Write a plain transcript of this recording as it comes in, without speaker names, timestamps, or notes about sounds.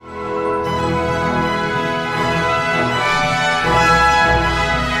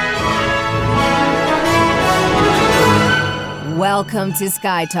Welcome to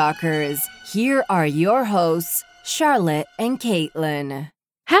Sky Talkers. Here are your hosts, Charlotte and Caitlin.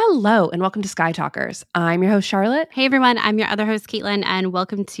 Hello, and welcome to Sky Talkers. I'm your host, Charlotte. Hey, everyone. I'm your other host, Caitlin, and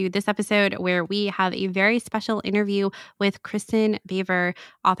welcome to this episode where we have a very special interview with Kristin Baver,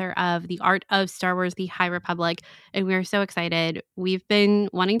 author of The Art of Star Wars: The High Republic. And we're so excited. We've been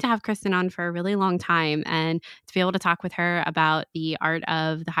wanting to have Kristin on for a really long time, and to be able to talk with her about the art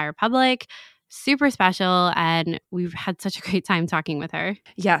of the High Republic, super special, and we've had such a great time talking with her.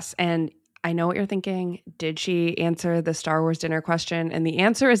 Yes, and I know what you're thinking. Did she answer the Star Wars dinner question? And the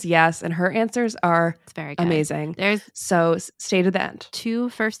answer is yes, and her answers are very good. Amazing. There's stay to the end. 2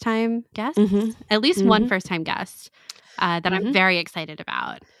 first-time guests, at least one first-time guest that I'm very excited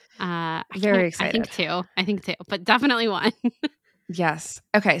about. Very excited. I think two, but definitely one. Yes.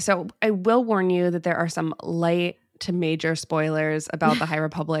 Okay, so I will warn you that there are some light to major spoilers about the High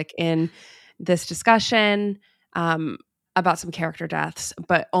Republic in this discussion. About some character deaths,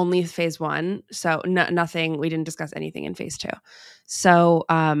 but only phase 1. So nothing, we didn't discuss anything in phase 2. So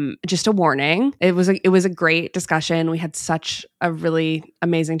just a warning. It was a great discussion. We had such a really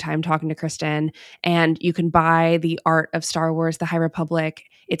amazing time talking to Kristin, and you can buy The Art of Star Wars: The High Republic.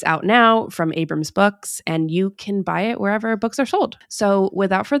 It's out now from Abrams Books, and you can buy it wherever books are sold. So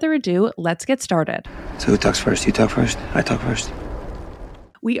without further ado, let's get started. So who talks first? You talk first? I talk first?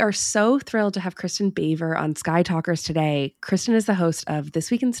 We are so thrilled to have Kristin Baver on Sky Talkers today. Kristin is the host of This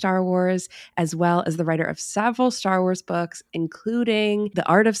Week in Star Wars, as well as the writer of several Star Wars books, including The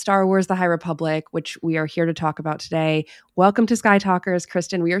Art of Star Wars: The High Republic, which we are here to talk about today. Welcome to Sky Talkers,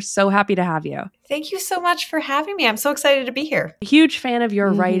 Kristin. We are so happy to have you. Thank you so much for having me. I'm so excited to be here. Huge fan of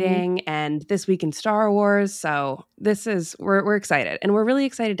your writing and This Week in Star Wars. So we're excited. And we're really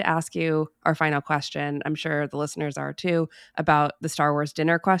excited to ask you our final question. I'm sure the listeners are too, about the Star Wars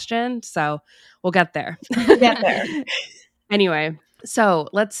dinner question. So we'll get there. Anyway, so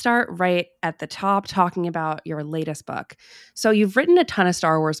let's start right at the top, talking about your latest book. So you've written a ton of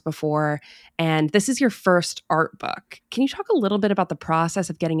Star Wars before, and this is your first art book. Can you talk a little bit about the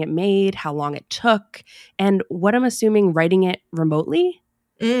process of getting it made, how long it took, and what I'm assuming writing it remotely?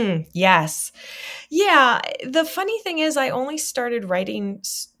 Yes. Yeah. The funny thing is I only started writing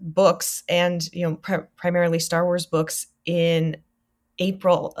books and, primarily Star Wars books in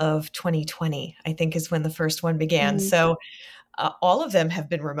April of 2020, I think is when the first one began. So all of them have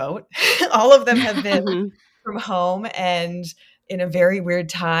been remote. All of them have been from home and in a very weird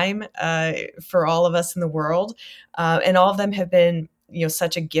time for all of us in the world. And all of them have been,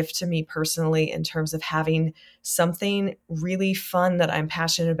 such a gift to me personally in terms of having something really fun that I'm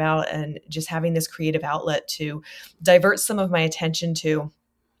passionate about and just having this creative outlet to divert some of my attention to.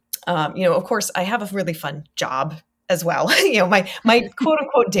 Of course, I have a really fun job as well. My quote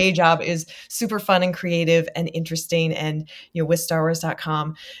unquote day job is super fun and creative and interesting and, with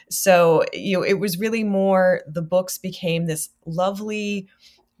StarWars.com. So, it was really more, the books became this lovely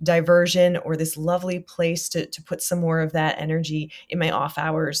diversion or this lovely place to put some more of that energy in my off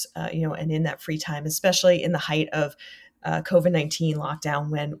hours, and in that free time, especially in the height of COVID-19 lockdown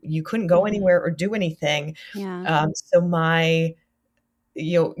when you couldn't go anywhere or do anything. Yeah. So my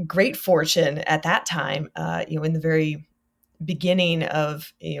great fortune at that time, in the very beginning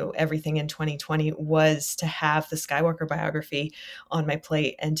of, everything in 2020 was to have the Skywalker biography on my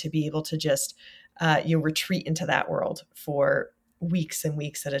plate and to be able to just, retreat into that world for weeks and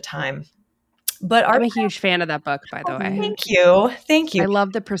weeks at a time. But I'm a huge fan of that book, by the way. Thank you. Thank you. I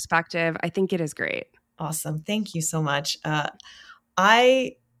love the perspective. I think it is great. Awesome. Thank you so much.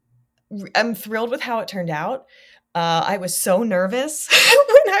 I'm thrilled with how it turned out. I was so nervous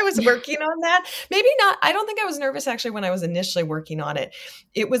when I was working on that. Maybe not. I don't think I was nervous actually when I was initially working on it.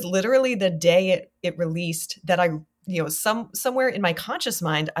 It was literally the day it released that I, somewhere in my conscious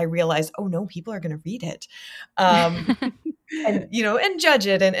mind, I realized, oh no, people are going to read it. And judge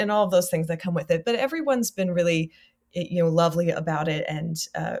it and all of those things that come with it. But everyone's been really, lovely about it and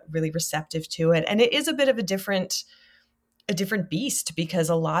really receptive to it. And it is a bit of a different beast because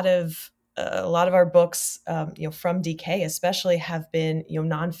a lot of our books, from DK especially, have been,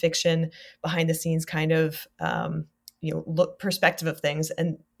 nonfiction, behind the scenes kind of, look perspective of things.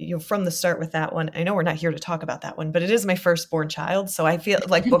 And, from the start with that one, I know we're not here to talk about that one, but it is my firstborn child. So I feel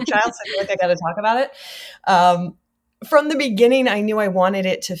like book child, so I feel like I got to talk about it. From the beginning, I knew I wanted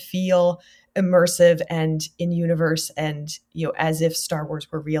it to feel immersive and in universe and, as if Star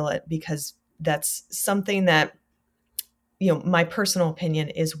Wars were real, because that's something that, my personal opinion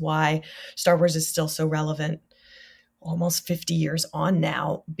is why Star Wars is still so relevant almost 50 years on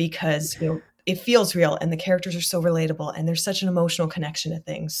now, because it feels real, and the characters are so relatable, and there's such an emotional connection to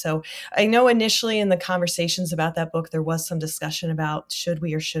things. So I know initially in the conversations about that book, there was some discussion about should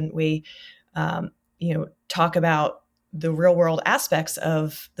we or shouldn't we, talk about the real world aspects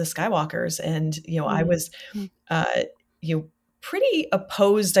of the Skywalkers. And, I was, pretty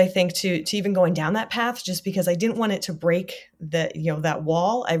opposed, I think, to even going down that path, just because I didn't want it to break that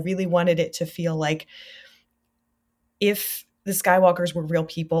wall. I really wanted it to feel like if the Skywalkers were real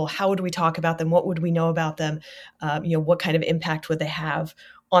people, how would we talk about them? What would we know about them? What kind of impact would they have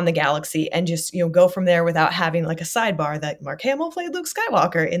on the galaxy? And just, go from there without having like a sidebar that Mark Hamill played Luke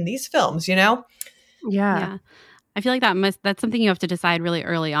Skywalker in these films, Yeah. I feel like that's something you have to decide really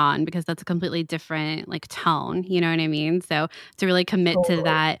early on, because that's a completely different like tone. You know what I mean? So to really commit to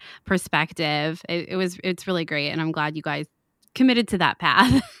that perspective, it's really great. And I'm glad you guys committed to that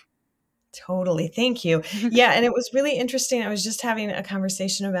path. Totally. Thank you. Yeah. And it was really interesting. I was just having a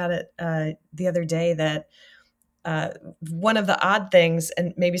conversation about it the other day, that one of the odd things,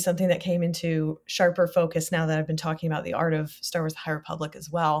 and maybe something that came into sharper focus now that I've been talking about the art of Star Wars: The High Republic as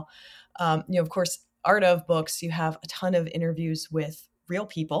well. Of course, art of books, you have a ton of interviews with real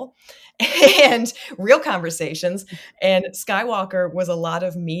people and real conversations. And Skywalker was a lot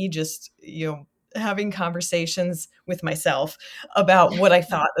of me just, having conversations with myself about what I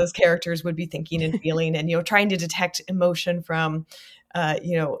thought those characters would be thinking and feeling, and, trying to detect emotion from,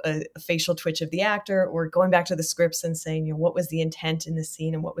 a facial twitch of the actor, or going back to the scripts and saying, what was the intent in this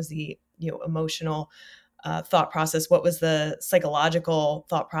scene, and what was the, emotional thought process, what was the psychological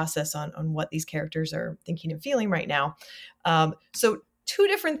thought process on what these characters are thinking and feeling right now. So two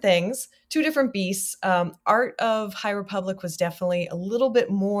different things, two different beasts. Art of High Republic was definitely a little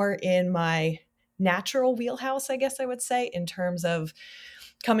bit more in my natural wheelhouse, I guess I would say, in terms of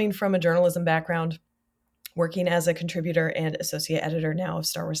coming from a journalism background, working as a contributor and associate editor now of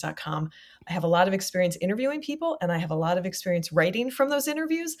StarWars.com. I have a lot of experience interviewing people, and I have a lot of experience writing from those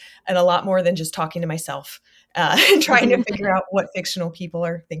interviews, and a lot more than just talking to myself and trying to figure out what fictional people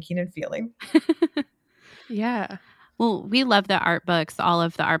are thinking and feeling. Yeah. Well, we love the art books, all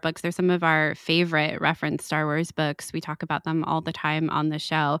of the art books. They're some of our favorite reference Star Wars books. We talk about them all the time on the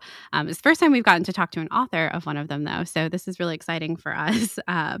show. It's the first time we've gotten to talk to an author of one of them, though. So this is really exciting for us.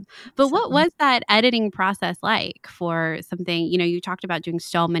 But what was that editing process like for something, you talked about doing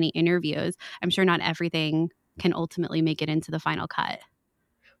so many interviews. I'm sure not everything can ultimately make it into the final cut.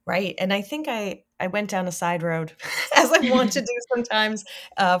 Right. And I think I went down a side road, as I want to do sometimes,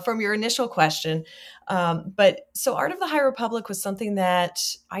 from your initial question. But so Art of the High Republic was something that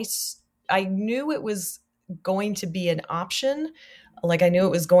I knew it was going to be an option. Like, I knew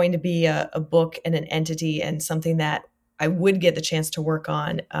it was going to be a book and an entity, and something that I would get the chance to work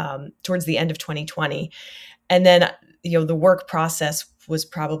on towards the end of 2020. And then, the work process was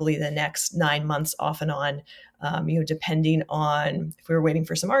probably the next 9 months off and on, depending on if we were waiting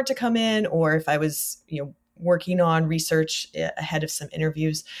for some art to come in, or if I was, working on research ahead of some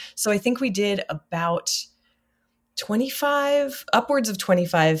interviews. So I think we did about upwards of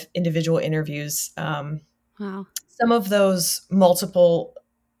 25 individual interviews. Wow. Some of those multiple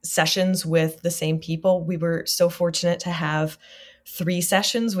sessions with the same people. We were so fortunate to have 3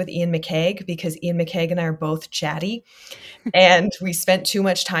 sessions with Ian McCaig, because Ian McCaig and I are both chatty, and we spent too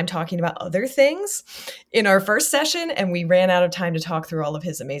much time talking about other things in our first session, and we ran out of time to talk through all of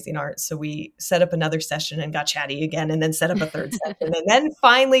his amazing art. So we set up another session and got chatty again, and then set up a third session, and then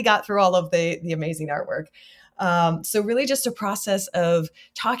finally got through all of the amazing artwork. So really just a process of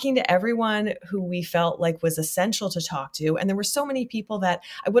talking to everyone who we felt like was essential to talk to. And there were so many people that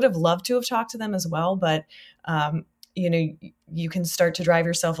I would have loved to have talked to them as well, but you can start to drive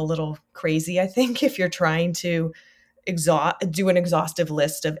yourself a little crazy, I think, if you're trying to do an exhaustive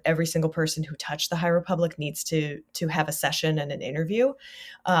list of every single person who touched the High Republic needs to have a session and an interview.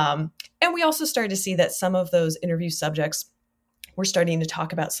 And we also started to see that some of those interview subjects were starting to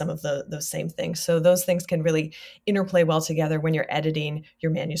talk about some of those same things. So those things can really interplay well together when you're editing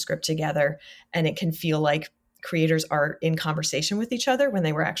your manuscript together, and it can feel like creators are in conversation with each other when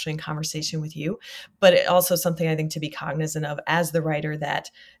they were actually in conversation with you. But it also something I think to be cognizant of as the writer, that,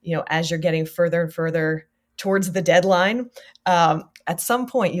 as you're getting further and further towards the deadline, at some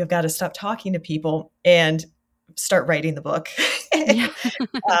point you've got to stop talking to people and start writing the book,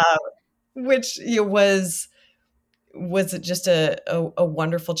 which was just a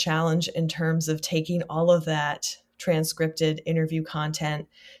wonderful challenge in terms of taking all of that transcripted interview content,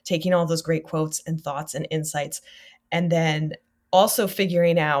 taking all those great quotes and thoughts and insights, and then also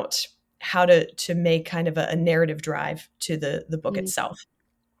figuring out how to make kind of a narrative drive to the book itself.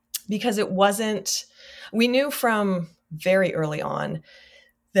 Because we knew from very early on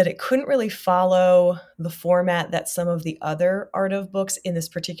that it couldn't really follow the format that some of the other Art of books in this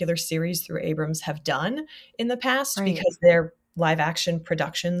particular series through Abrams have done in the past, Right. because they're live action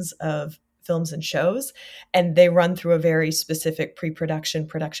productions of films and shows, and they run through a very specific pre-production,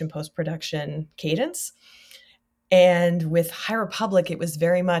 production, post-production cadence. And with High Republic, it was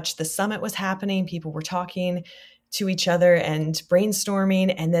very much the summit was happening, people were talking to each other and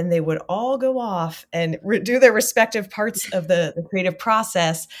brainstorming, and then they would all go off and do their respective parts of the creative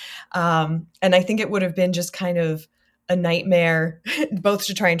process. And I think it would have been just kind of a nightmare, both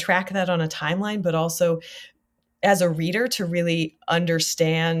to try and track that on a timeline, but also as a reader to really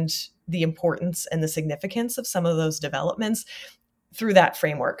understand the importance and the significance of some of those developments through that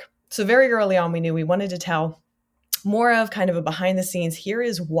framework. So very early on, we knew we wanted to tell more of kind of a behind the scenes. Here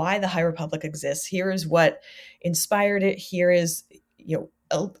is why the High Republic exists. Here is what inspired it. Here is,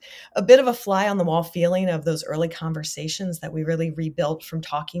 a bit of a fly on the wall feeling of those early conversations that we really rebuilt from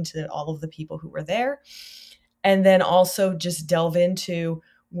talking to all of the people who were there. And then also just delve into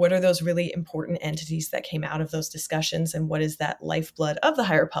what are those really important entities that came out of those discussions, and what is that lifeblood of the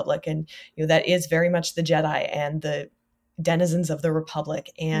High Republic. And, that is very much the Jedi and the denizens of the Republic.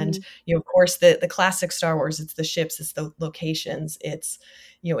 And, of course, the classic Star Wars, it's the ships, it's the locations, it's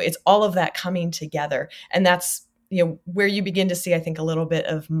all of that coming together. And that's, where you begin to see, I think, a little bit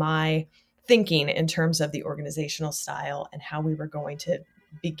of my thinking in terms of the organizational style and how we were going to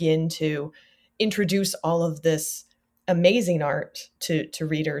begin to introduce all of this amazing art to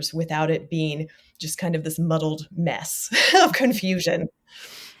readers without it being just kind of this muddled mess of confusion.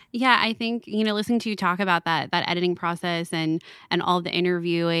 Yeah, I think, listening to you talk about that editing process and all the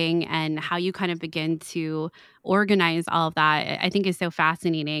interviewing and how you kind of begin to organize all of that, I think is so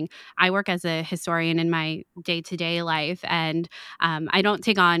fascinating. I work as a historian in my day-to-day life, and I don't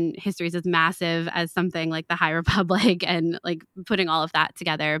take on histories as massive as something like the High Republic and like putting all of that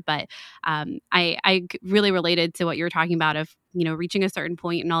together. But I really related to what you were talking about of, reaching a certain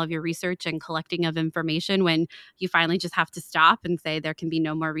point in all of your research and collecting of information when you finally just have to stop and say there can be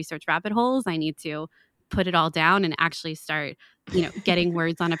no more research rabbit holes. I need to put it all down and actually start, getting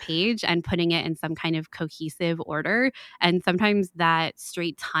words on a page and putting it in some kind of cohesive order. And sometimes that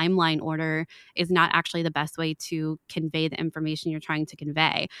straight timeline order is not actually the best way to convey the information you're trying to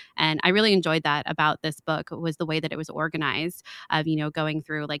convey. And I really enjoyed that about this book, was the way that it was organized of, going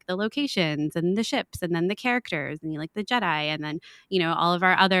through like the locations and the ships and then the characters and like the Jedi and then, all of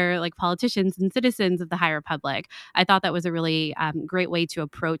our other like politicians and citizens of the High Republic. I thought that was a really great way to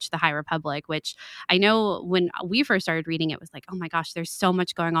approach the High Republic, which I know when we first started reading, it was like, oh my gosh, there's so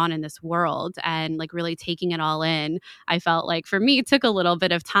much going on in this world, and like really taking it all in. I felt like for me, it took a little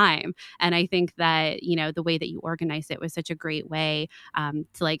bit of time. And I think that, the way that you organized it was such a great way to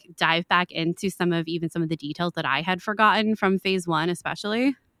like dive back into some of the details that I had forgotten from phase one,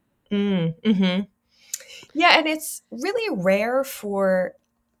 especially. Mm-hmm. Yeah. And it's really rare for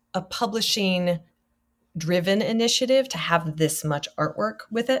a publishing driven initiative to have this much artwork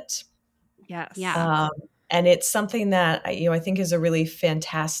with it. Yes. Yeah. And it's something that I think is a really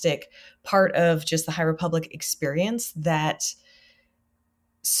fantastic part of just the High Republic experience, that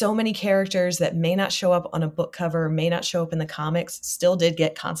so many characters that may not show up on a book cover, may not show up in the comics, still did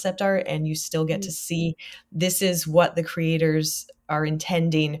get concept art, and you still get to see this is what the creators are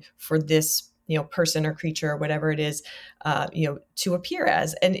intending for this person or creature or whatever it is, to appear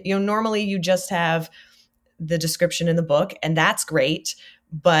as. And normally you just have the description in the book, and that's great.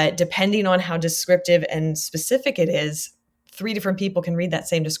 But depending on how descriptive and specific it is, 3 different people can read that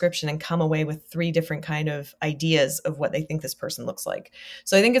same description and come away with 3 different kind of ideas of what they think this person looks like.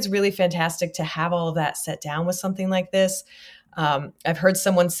 So I think it's really fantastic to have all of that set down with something like this. I've heard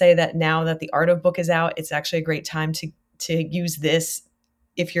someone say that now that the Art of book is out, it's actually a great time to use this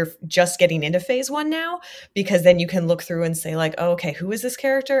if you're just getting into phase 1 now, because then you can look through and say like, oh, okay, who is this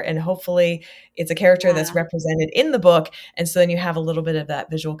character? And hopefully it's a character that's represented in the book. And so then you have a little bit of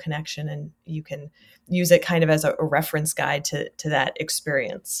that visual connection, and you can use it kind of as a reference guide to that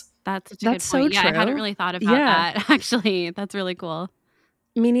experience. That's such a good point. So yeah, true. I hadn't really thought about that, actually. That's really cool.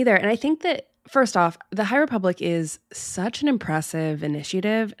 Me neither. And I think that, first off, the High Republic is such an impressive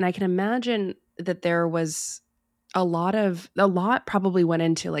initiative. And I can imagine that there was a lot probably went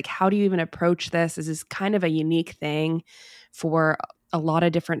into like, how do you even approach this? This is kind of a unique thing for a lot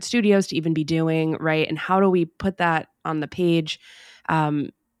of different studios to even be doing, right? And how do we put that on the page?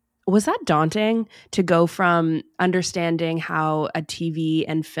 Was that daunting to go from understanding how a TV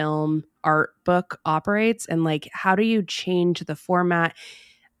and film art book operates, and like, how do you change the format?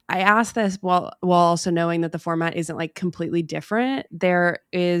 I asked this while also knowing that the format isn't like completely different. There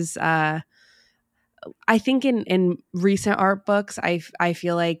is I think in recent art books, I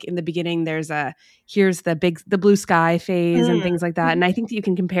feel like in the beginning there's here's the blue sky phase and things like that, and I think that you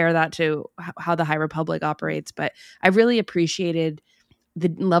can compare that to how the High Republic operates. But I really appreciated the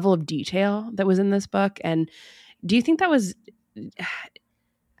level of detail that was in this book. And do you think that was?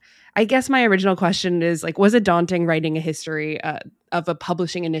 I guess my original question is like, was it daunting writing a history of a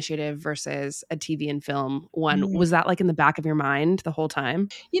publishing initiative versus a TV and film one? Was that like in the back of your mind the whole time?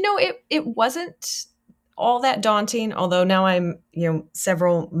 It wasn't all that daunting, although now I'm,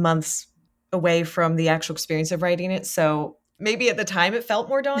 several months away from the actual experience of writing it. So maybe at the time it felt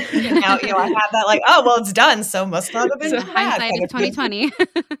more daunting. And now, I have that like, oh, well, it's done. So must not have been so hindsight is 2020.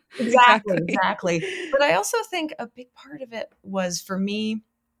 Exactly. But I also think a big part of it was, for me,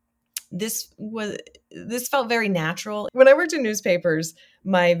 this felt very natural. When I worked in newspapers,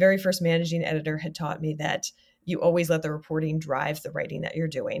 my very first managing editor had taught me that you always let the reporting drive the writing that you're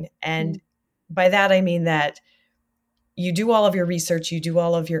doing. And by that, I mean that you do all of your research, you do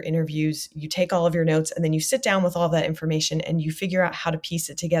all of your interviews, you take all of your notes, and then you sit down with all that information and you figure out how to piece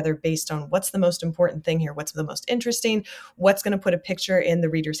it together based on what's the most important thing here, what's the most interesting, what's going to put a picture in the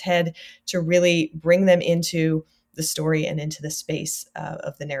reader's head to really bring them into the story and into the space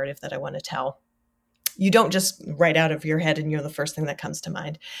of the narrative that I want to tell. You don't just write out of your head and you're the first thing that comes to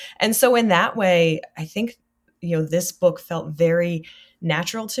mind. And so in that way, I think, this book felt very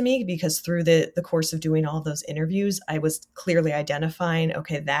natural to me, because through the course of doing all of those interviews, I was clearly identifying,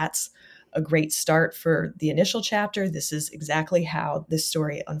 okay, that's a great start for the initial chapter. This is exactly how this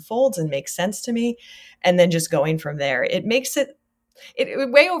story unfolds and makes sense to me. And then just going from there, it makes it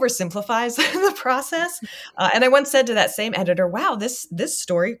way oversimplifies the process. And I once said to that same editor, wow, this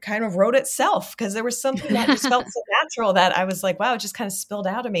story kind of wrote itself, because there was something that just felt so natural that I was like, wow, it just kind of spilled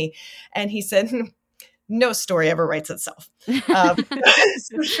out of me. And he said, no story ever writes itself.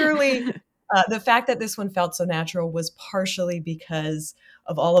 So surely the fact that this one felt so natural was partially because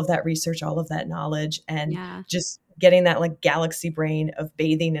of all of that research, all of that knowledge, and just getting that like galaxy brain of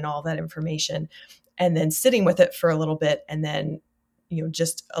bathing in all that information and then sitting with it for a little bit, and then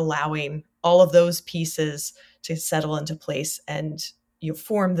just allowing all of those pieces to settle into place and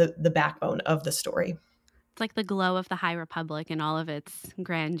form the backbone of the story. It's like the glow of the High Republic and all of its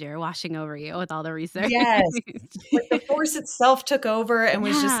grandeur washing over you with all the research. Yes. Like the Force itself took over and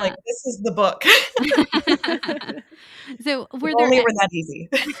was just like, this is the book. So were that easy.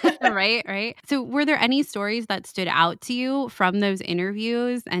 Right. So were there any stories that stood out to you from those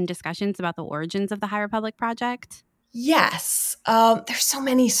interviews and discussions about the origins of the High Republic project? Yes. There's so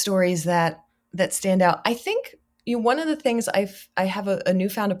many stories that stand out. I think one of the things I have a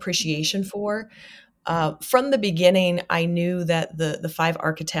newfound appreciation for, from the beginning, I knew that the five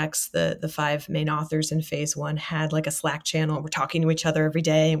architects, the five main authors in phase one, had like a Slack channel. We're talking to each other every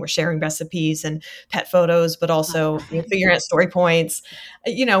day and we're sharing recipes and pet photos, but also figuring out story points,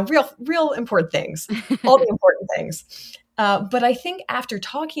 real important things, all the important things. But I think after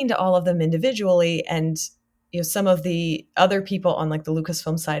talking to all of them individually and some of the other people on like the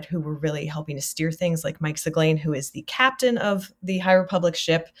Lucasfilm side who were really helping to steer things, like Mike Siglain, who is the captain of the High Republic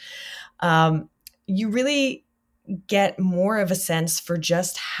ship, you really get more of a sense for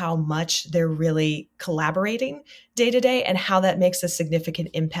just how much they're really collaborating day to day and how that makes a significant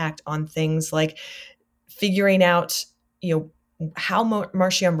impact on things like figuring out, how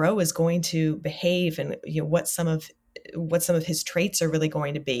Marchion Ro is going to behave and, what some of his traits are really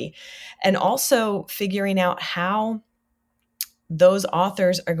going to be. And also figuring out how those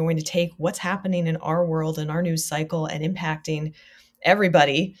authors are going to take what's happening in our world and our news cycle and impacting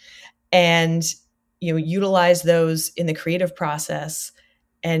everybody, and utilize those in the creative process,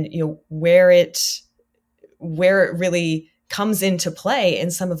 and where it really comes into play in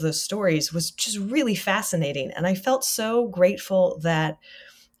some of those stories was just really fascinating. And I felt so grateful that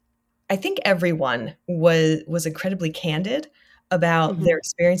I think everyone was incredibly candid about their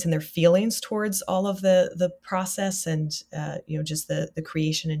experience and their feelings towards all of the process and just the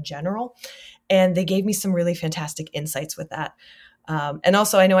creation in general. And they gave me some really fantastic insights with that. And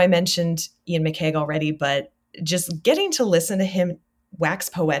also, I know I mentioned Ian McCaig already, but just getting to listen to him wax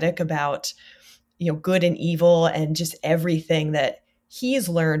poetic about, good and evil and just everything that he's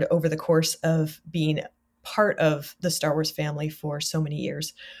learned over the course of being part of the Star Wars family for so many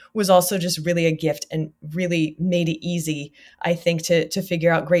years was also just really a gift, and really made it easy, I think, to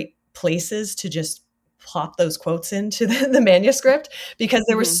figure out great places to just plop those quotes into the manuscript, because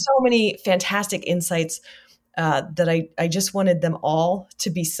there were so many fantastic insights that I just wanted them all to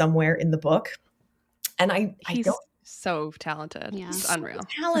be somewhere in the book. And He's so talented. Yeah. It's unreal.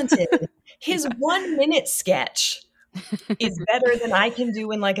 Talented. His 1 minute sketch is better than I can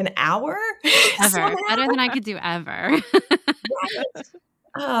do in like an hour. Ever. Better than I could do ever.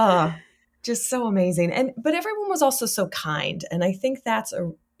 Right. Just so amazing. But everyone was also so kind. And I think that's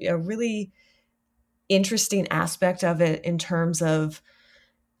a really interesting aspect of it in terms of,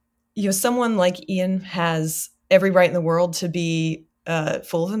 someone like Ian has every right in the world to be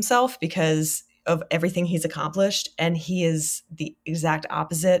full of himself because of everything he's accomplished. And he is the exact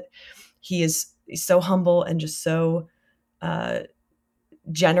opposite. He's so humble and just so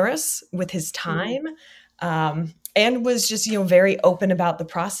generous with his time. And was just, very open about the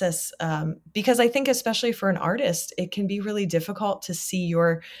process. Because I think especially for an artist, it can be really difficult to see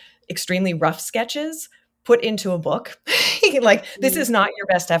your extremely rough sketches put into a book. Like, this is not your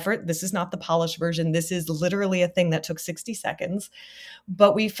best effort. This is not the polished version. This is literally a thing that took 60 seconds.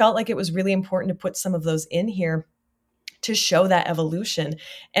 But we felt like it was really important to put some of those in here to show that evolution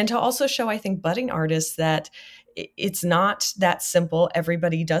and to also show, I think, budding artists that it's not that simple.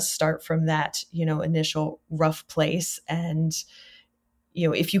 Everybody does start from that, initial rough place. And,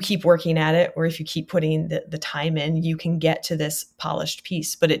 if you keep working at it or if you keep putting the time in, you can get to this polished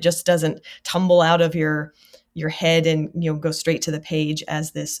piece, but it just doesn't tumble out of your head and, go straight to the page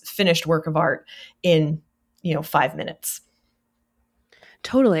as this finished work of art in, 5 minutes.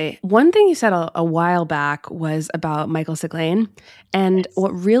 Totally. One thing you said a while back was about Michael Siglain. And Yes.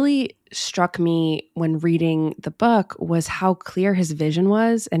 what really struck me when reading the book was how clear his vision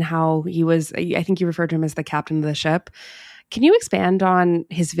was and how he was, I think you referred to him as the captain of the ship. Can you expand on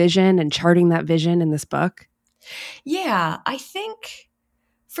his vision and charting that vision in this book? Yeah, I think,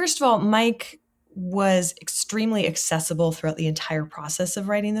 first of all, Mike was extremely accessible throughout the entire process of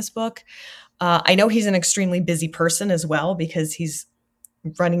writing this book. I know he's an extremely busy person as well because he's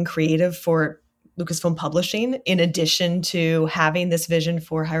running creative for Lucasfilm Publishing, in addition to having this vision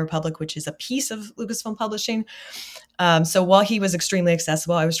for High Republic, which is a piece of Lucasfilm Publishing. So while he was extremely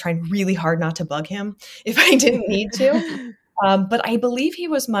accessible, I was trying really hard not to bug him if I didn't need to. But I believe he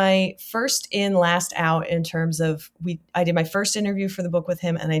was my first in, last out in terms of I did my first interview for the book with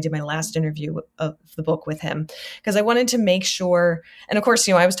him, and I did my last interview of the book with him because I wanted to make sure. And of course,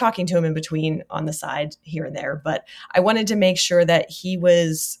 I was talking to him in between on the side here and there, but I wanted to make sure that he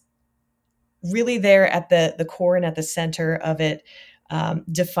was really there at the core and at the center of it.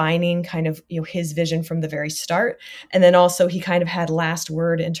 Defining kind of his vision from the very start. And then also he kind of had last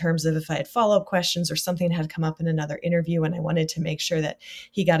word in terms of if I had follow-up questions or something had come up in another interview, and I wanted to make sure that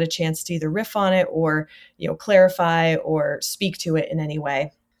he got a chance to either riff on it or clarify or speak to it in any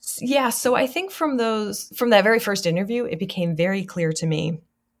way. Yeah, so I think from that very first interview, it became very clear to me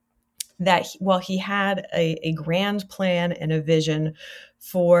that while he had a grand plan and a vision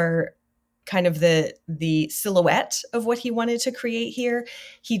for kind of the silhouette of what he wanted to create here,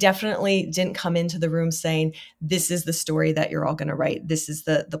 he definitely didn't come into the room saying, this is the story that you're all going to write. This is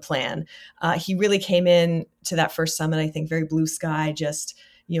the plan. He really came in to that first summit, I think, very blue sky, just,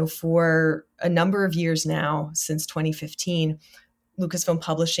 for a number of years now, since 2015, Lucasfilm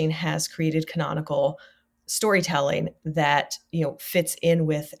Publishing has created canonical storytelling that, fits in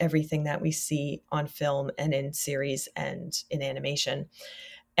with everything that we see on film and in series and in animation.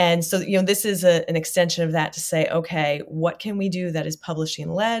 And so, this is an extension of that to say, okay, what can we do that is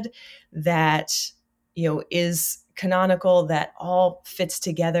publishing led, that, is canonical, that all fits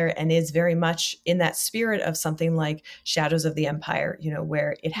together and is very much in that spirit of something like Shadows of the Empire,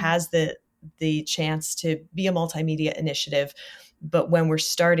 where it has the chance to be a multimedia initiative. But when we're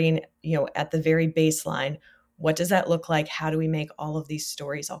starting, at the very baseline, what does that look like? How do we make all of these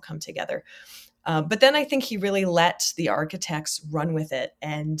stories all come together? But then I think he really let the architects run with it.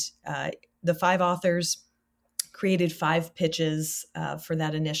 And the 5 authors created 5 pitches for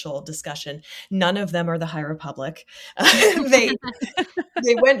that initial discussion. None of them are the High Republic. They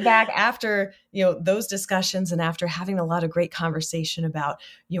went back after, those discussions and after having a lot of great conversation about,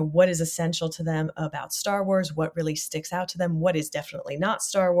 what is essential to them about Star Wars, what really sticks out to them, what is definitely not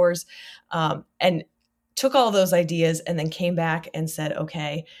Star Wars, and took all those ideas and then came back and said,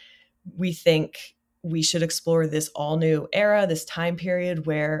 okay, we think we should explore this all new era, this time period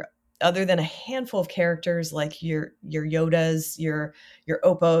where, other than a handful of characters like your Yodas, your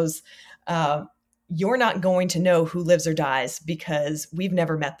Oppos, you're not going to know who lives or dies because we've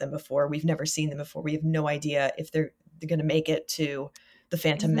never met them before. We've never seen them before. We have no idea if they're going to make it to the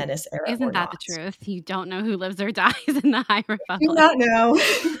Phantom Menace era. Isn't that the truth? You don't know who lives or dies in the High Republic. Do not know.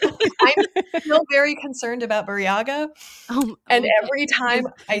 I'm still very concerned about Buryaga. And every time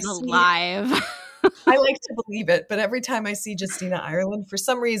I see alive. I like to believe it, but every time I see Justina Ireland, for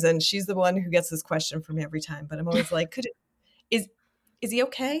some reason, she's the one who gets this question from me every time. But I'm always like, is he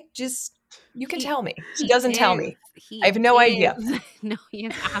okay? Just You can tell me. He doesn't tell me. I have no idea. No, he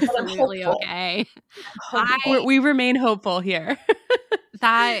is absolutely okay. We remain hopeful here.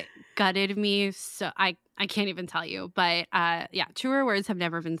 That gutted me. So I can't even tell you. But truer words have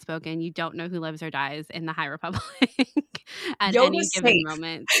never been spoken. You don't know who lives or dies in the High Republic at Yoda's any given safe.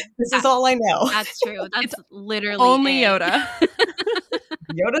 moment. This is all I know. That's true. That's literally only it. Yoda.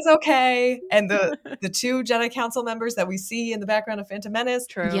 Yoda's okay. And the two Jedi Council members that we see in the background of Phantom Menace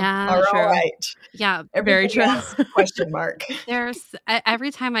True. are true. all right. Yeah. Very true. Question mark. There's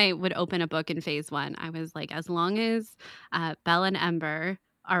every time I would open a book in phase 1, I was like, as long as Belle and Ember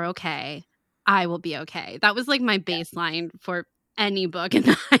are okay, I will be okay. That was like my baseline for any book in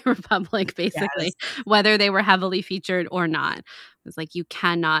the High Republic, basically, whether they were heavily featured or not. It was like, you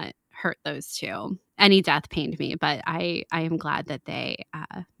cannot hurt those two. Any death pained me, but I am glad that they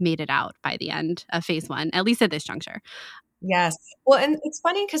made it out by the end of phase 1, at least at this juncture. Yes. Well, and it's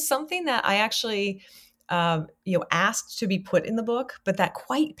funny because something that I actually asked to be put in the book, but that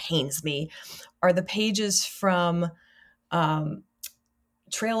quite pains me, are the pages from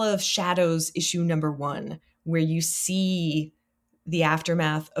Trail of Shadows issue number 1, where you see the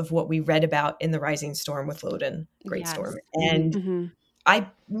aftermath of what we read about in The Rising Storm with Loden Greatstorm. Yes. And I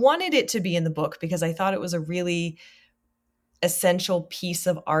wanted it to be in the book because I thought it was a really essential piece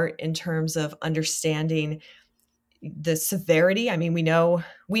of art in terms of understanding the severity. I mean, we know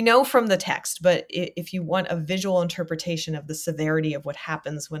from the text, but if you want a visual interpretation of the severity of what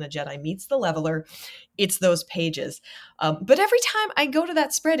happens when a Jedi meets the Leveler, it's those pages. But every time I go to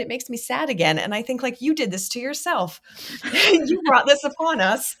that spread, it makes me sad again. And I think, like, you did this to yourself. You brought this upon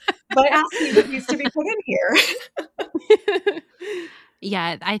us by asking that these to be put in here.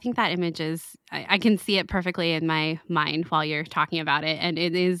 Yeah, I think that image is, I can see it perfectly in my mind while you're talking about it. And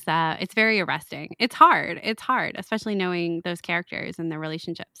it is, it's very arresting. It's hard, especially knowing those characters and their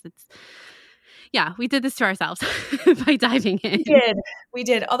relationships. We did this to ourselves by diving in. We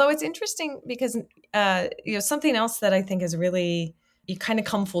did. Although it's interesting because, something else that I think is really, you kind of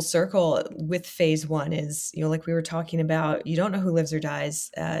come full circle with phase 1 is, like we were talking about, you don't know who lives or dies.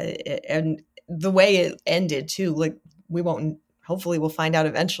 And the way it ended too, like hopefully we'll find out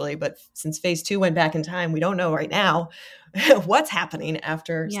eventually, but since phase 2 went back in time, we don't know right now what's happening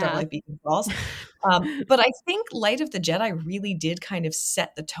after Starlight Beacon falls. But I think Light of the Jedi really did kind of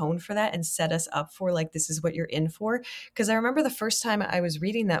set the tone for that and set us up for, like, this is what you're in for. Because I remember the first time I was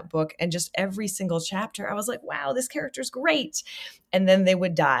reading that book and just every single chapter, I was like, wow, this character's great. And then they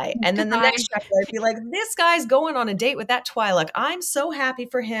would die. And then the next chapter, I'd be like, this guy's going on a date with that Twi'lek. I'm so happy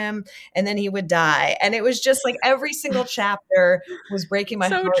for him. And then he would die. And it was just like every single chapter was breaking my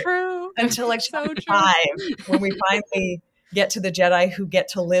heart. So true. Until like chapter 5, when we finally get to the Jedi who get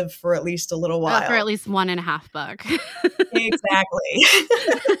to live for at least a little while. For at least 1.5 book. Exactly.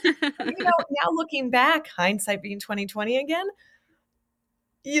 Now looking back, hindsight being 2020 again,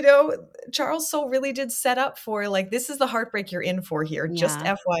 Charles Soule really did set up for, like, this is the heartbreak you're in for here, just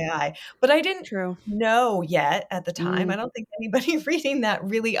FYI. But I didn't know yet at the time. I don't think anybody reading that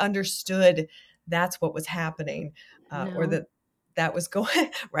really understood that's what was happening, or that was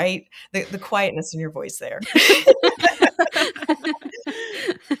going, right? The quietness in your voice there.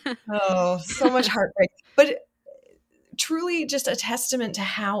 Oh, so much heartbreak. But truly just a testament to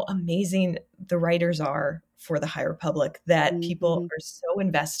how amazing the writers are for the High Republic, that people are so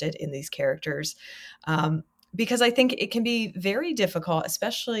invested in these characters. Because I think it can be very difficult,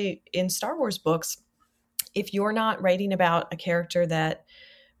 especially in Star Wars books, if you're not writing about a character that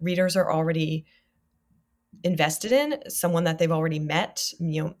readers are already invested in, someone that they've already met,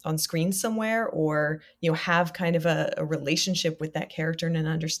 on screen somewhere, or, have kind of a relationship with that character and an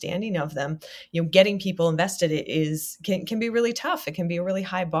understanding of them. Getting people invested can be really tough. It can be a really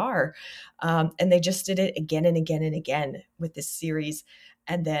high bar. And they just did it again and again and again with this series,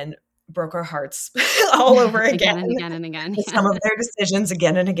 and then broke our hearts all over again. And again and again. Some of their decisions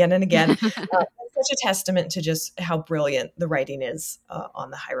again and again and again. It's such a testament to just how brilliant the writing is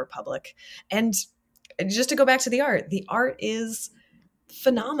on the High Republic. And just to go back to the art is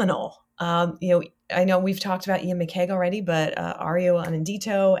phenomenal. I know we've talked about Ian McCaig already, but Ario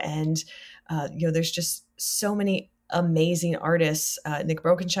Anindito, and there's just so many amazing artists. Nick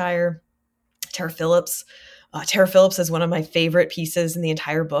Brokenshire, Tara Phillips. Tara Phillips is one of my favorite pieces in the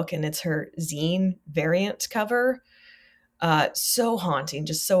entire book, and it's her zine variant cover. So haunting,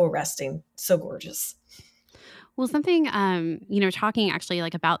 just so arresting, so gorgeous. Well, something, talking actually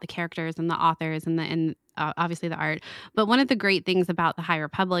like about the characters and the authors and obviously the art. But one of the great things about the High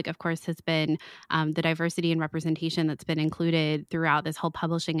Republic, of course, has been the diversity and representation that's been included throughout this whole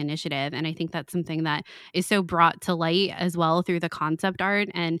publishing initiative. And I think that's something that is so brought to light as well through the concept art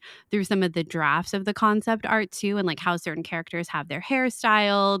and through some of the drafts of the concept art too, and like how certain characters have their hair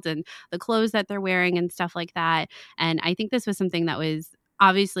styled and the clothes that they're wearing and stuff like that. And I think this was something that was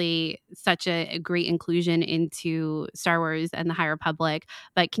obviously such a great inclusion into Star Wars and the High Republic.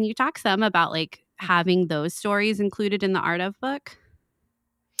 But can you talk some about like having those stories included in the art of book?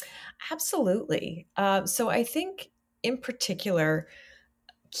 Absolutely. So I think in particular,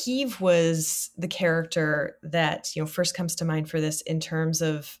 Keeve was the character that first comes to mind for this in terms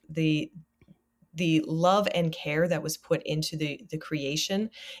of the love and care that was put into the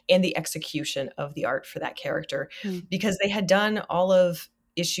creation and the execution of the art for that character, because they had done all of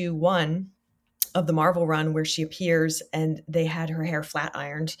issue 1 of the Marvel run where she appears and they had her hair flat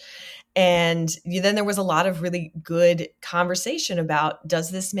ironed. And then there was a lot of really good conversation about,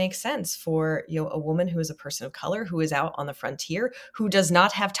 does this make sense for a woman who is a person of color, who is out on the frontier, who does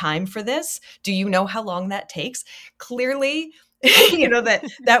not have time for this? Do you know how long that takes? Clearly,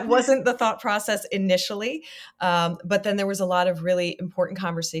 that wasn't the thought process initially. But then there was a lot of really important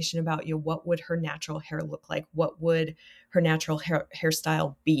conversation about, what would her natural hair look like? What would her natural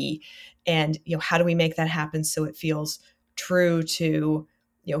hairstyle be? And, how do we make that happen so it feels true to,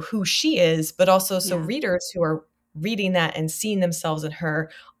 who she is, but also so readers who are reading that and seeing themselves in her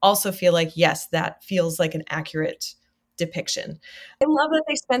also feel like, yes, that feels like an accurate depiction. I love that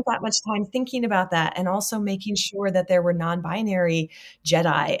they spent that much time thinking about that and also making sure that there were non-binary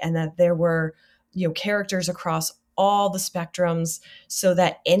Jedi and that there were, characters across all the spectrums so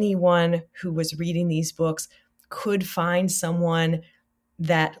that anyone who was reading these books could find someone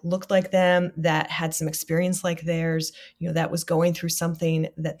that looked like them, that had some experience like theirs, that was going through something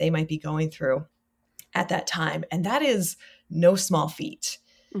that they might be going through at that time. And that is no small feat.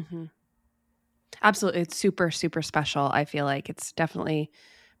 Mm-hmm. Absolutely. It's super, super special. I feel like it's definitely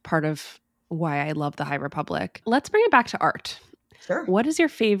part of why I love the High Republic. Let's bring it back to art. Sure. What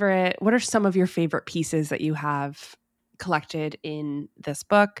are some of your favorite pieces that you have collected in this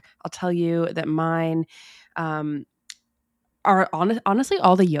book? I'll tell you that mine are honestly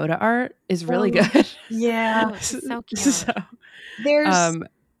all the Yoda art is really good. Yeah. Oh, it's so cute. So,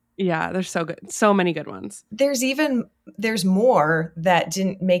 there's so good. So many good ones. There's more that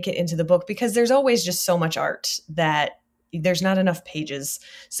didn't make it into the book because there's always just so much art that there's not enough pages.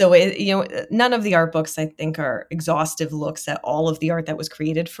 So, none of the art books, I think, are exhaustive looks at all of the art that was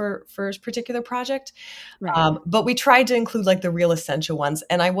created for a particular project. Right. But we tried to include like the real essential ones.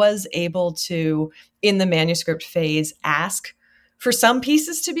 And I was able to, in the manuscript phase, ask for some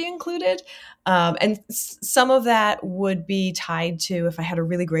pieces to be included. And some of that would be tied to if I had a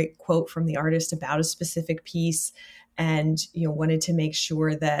really great quote from the artist about a specific piece and, wanted to make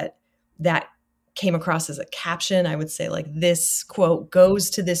sure that came across as a caption, I would say like, this quote goes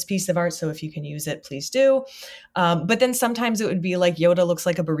to this piece of art. So if you can use it, please do. But then sometimes it would be like, Yoda looks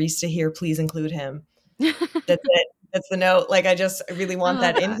like a barista here. Please include him. That's it. That's the note. Like, I really want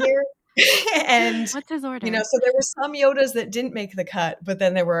that in here. And what's his order? So there were some Yodas that didn't make the cut, but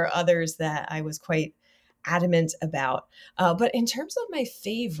then there were others that I was quite adamant about. But in terms of my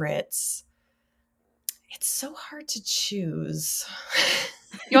favorites, it's so hard to choose.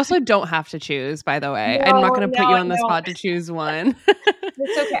 You also don't have to choose, by the way. I'm not going to put you on the spot to choose one.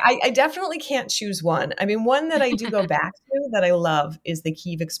 It's okay. I definitely can't choose one. I mean, one that I do go back to that I love is the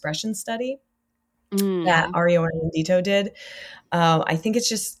Keeve expression study that Ario Armendito did. I think it's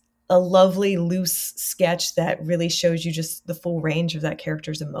just a lovely loose sketch that really shows you just the full range of that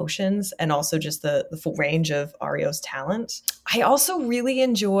character's emotions and also just the full range of Ario's talent. I also really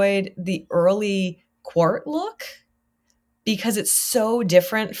enjoyed the early Quart look because it's so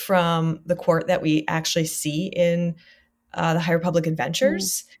different from the Quart that we actually see in the High Republic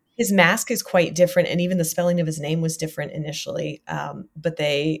Adventures. His mask is quite different, and even the spelling of his name was different initially. But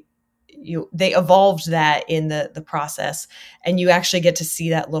they evolved that in the process, and you actually get to see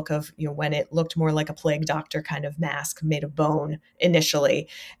that look of when it looked more like a plague doctor kind of mask made of bone initially,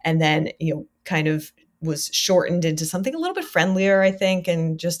 and then kind of was shortened into something a little bit friendlier, I think,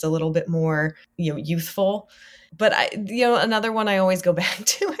 and just a little bit more youthful. But another one I always go back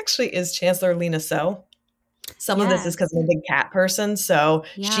to actually is Chancellor Lina Soh. Some of this is because I'm a big cat person. So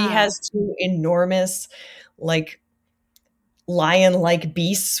she has two enormous, like, lion-like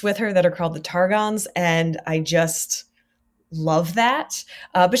beasts with her that are called the Targons. And I just love that.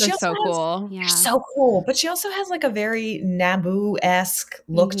 But she They're also so has, cool. Yeah. they're so cool. But she also has like a very Naboo-esque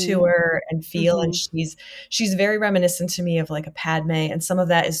look to Mhm. her and feel, and Mhm. she's very reminiscent to me of like a Padme, and some of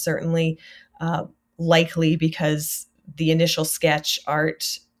that is certainly likely because the initial sketch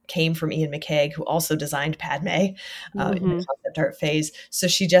art came from Ian McCaig, who also designed Padme in the Mhm. concept art phase. So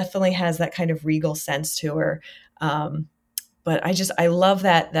she definitely has that kind of regal sense to her. But I love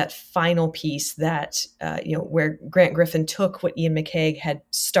that final piece that, where Grant Griffin took what Ian McCaig had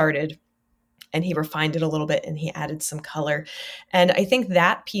started and he refined it a little bit and he added some color. And I think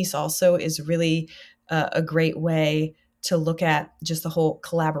that piece also is really a great way to look at just the whole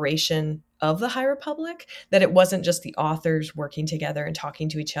collaboration of the High Republic, that it wasn't just the authors working together and talking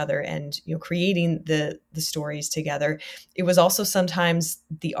to each other and, creating the stories together. It was also sometimes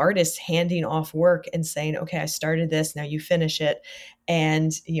the artists handing off work and saying, okay, I started this, now you finish it.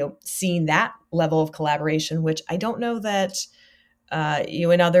 And, seeing that level of collaboration, which I don't know that,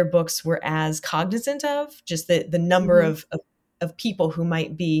 in other books were as cognizant of, just the number of people who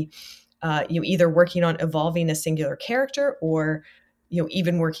might be, either working on evolving a singular character or,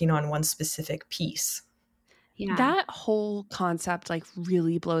 even working on one specific piece. Yeah. That whole concept like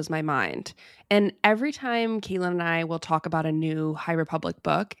really blows my mind. And every time Caitlin and I will talk about a new High Republic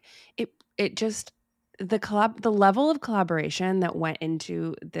book, it just the level of collaboration that went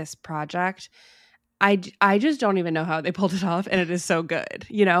into this project, I just don't even know how they pulled it off, and it is so good,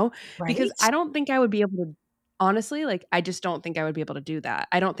 because Right? I don't think I would be able to, honestly, like I just don't think I would be able to do that.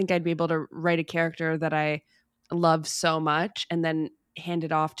 I don't think I'd be able to write a character that I love so much and then hand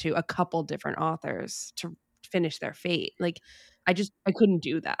it off to a couple different authors to finish their fate. Like I couldn't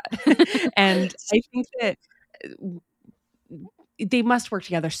do that. And I think that they must work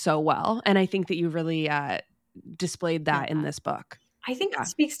together so well, and I think that you really displayed that in this book. I think Yeah. it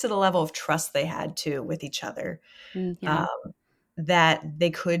speaks to the level of trust they had too with each other. Yeah. That they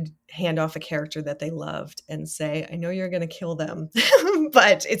could hand off a character that they loved and say, I know you're going to kill them,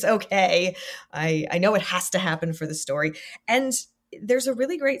 but it's okay. I know it has to happen for the story. And there's a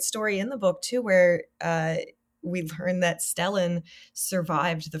really great story in the book too, where we learn that Stellan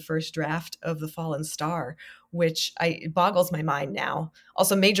survived the first draft of The Fallen Star, which it boggles my mind now.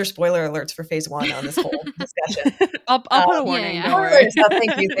 Also, major spoiler alerts for phase 1 on this whole discussion. I'll put a warning. yeah. Don't worry.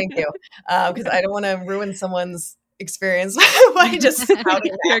 Thank you. Because I don't want to ruin someone's experience by just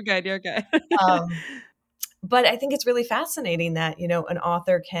spouting that. You're good. But I think it's really fascinating that, an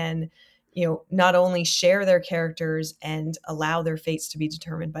author can, not only share their characters and allow their fates to be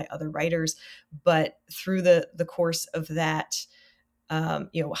determined by other writers, but through the course of that,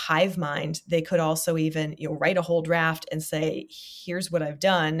 hive mind, they could also even, write a whole draft and say, here's what I've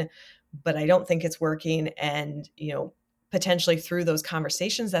done, but I don't think it's working. And, potentially through those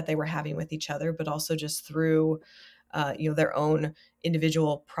conversations that they were having with each other, but also just through, their own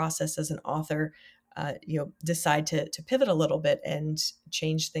individual process as an author, decide to pivot a little bit and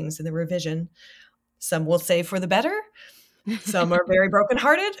change things in the revision. Some will say for the better. Some are very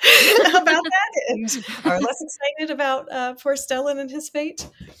brokenhearted about that and are less excited about poor Stellan and his fate.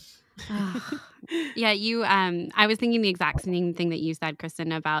 Yeah, I was thinking the exact same thing that you said,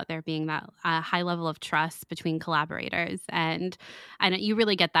 Kristen, about there being that high level of trust between collaborators, and you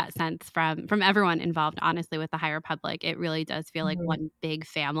really get that sense from everyone involved. Honestly, with the High Republic, it really does feel like one big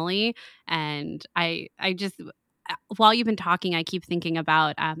family. And I just, while you've been talking, I keep thinking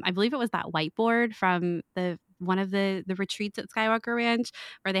about I believe it was that whiteboard from one of the retreats at Skywalker Ranch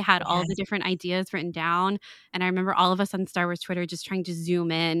where they had all the different ideas written down. And I remember all of us on Star Wars Twitter just trying to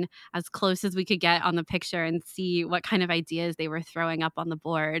zoom in as close as we could get on the picture and see what kind of ideas they were throwing up on the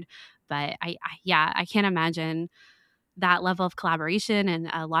board. But I can't imagine that level of collaboration and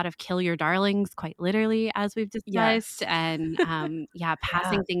a lot of kill your darlings, quite literally, as we've discussed. Yes. And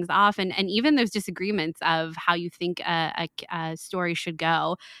passing things off, and even those disagreements of how you think a story should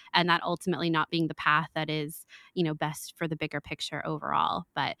go, and that ultimately not being the path that is, best for the bigger picture overall.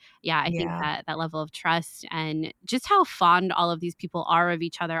 But I think that level of trust and just how fond all of these people are of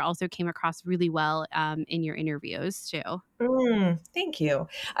each other also came across really well in your interviews too. Thank you.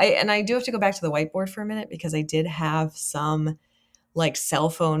 I do have to go back to the whiteboard for a minute because I did have some like cell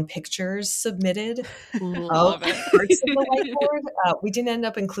phone pictures submitted of parts of the whiteboard. We didn't end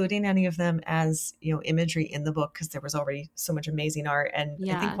up including any of them as imagery in the book because there was already so much amazing art. And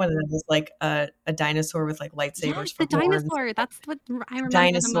I think one of them was like a dinosaur with like lightsabers. Yes, the dinosaur. That's what I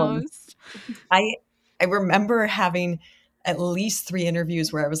remember the most. I remember having at least 3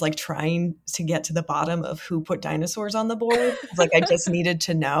 interviews where I was like trying to get to the bottom of who put dinosaurs on the board. Like I just needed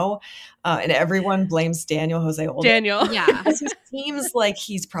to know. And everyone blames Daniel Jose Older. Daniel. Yeah. He seems like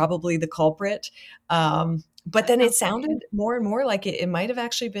he's probably the culprit. But then it sounded more and more like it might have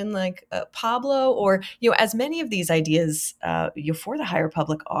actually been like Pablo, or, as many of these ideas for the High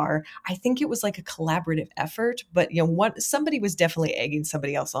Republic are, I think it was like a collaborative effort, but, somebody was definitely egging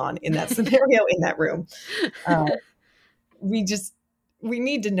somebody else on in that scenario, in that room. We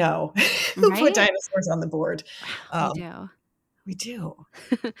need to know who put dinosaurs on the board. We do.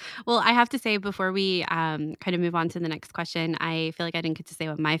 Well, I have to say, before we kind of move on to the next question, I feel like I didn't get to say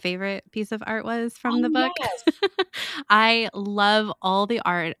what my favorite piece of art was from the book. Yes. I love all the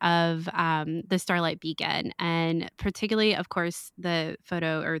art of the Starlight Beacon, and particularly, of course, the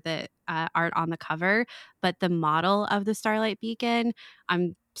photo or the art on the cover, but the model of the Starlight Beacon,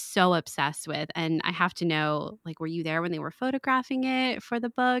 I'm so obsessed with. And I have to know, like, were you there when they were photographing it for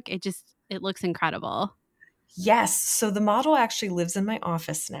the book? It looks incredible. Yes. So the model actually lives in my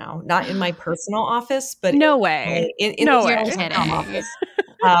office now, not in my personal office, but no way. In no the way. office.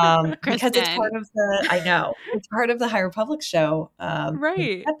 Because it's part of it's part of the High Republic show,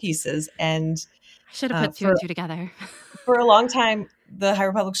 right? Set pieces, and I should have put two and two together. For a long time, the High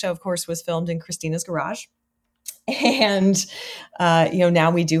Republic show, of course, was filmed in Christina's garage. And,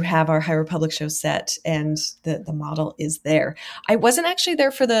 now we do have our High Republic show set, and the model is there. I wasn't actually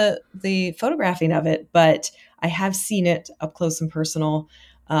there for the photographing of it, but I have seen it up close and personal.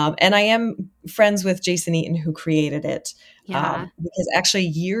 And I am friends with Jason Eaton, who created it. Yeah. Because actually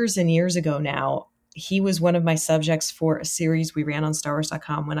years and years ago now, he was one of my subjects for a series we ran on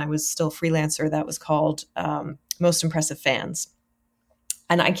StarWars.com when I was still a freelancer that was called Most Impressive Fans.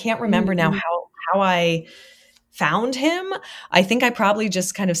 And I can't remember now how I found him. I think I probably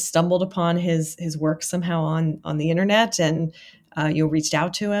just kind of stumbled upon his work somehow on the internet, and reached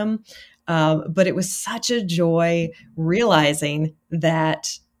out to him. But it was such a joy realizing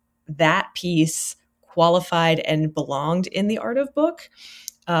that piece qualified and belonged in the Art of Book,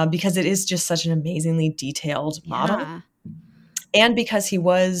 because it is just such an amazingly detailed model. Yeah. And because he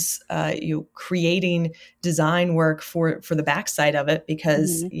was creating design work for the backside of it,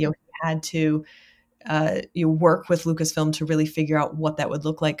 because he had to work with Lucasfilm to really figure out what that would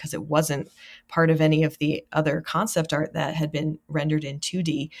look like, because it wasn't part of any of the other concept art that had been rendered in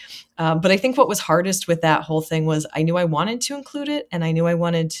 2D. But I think what was hardest with that whole thing was I knew I wanted to include it, and I knew I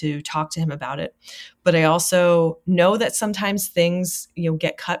wanted to talk to him about it. But I also know that sometimes things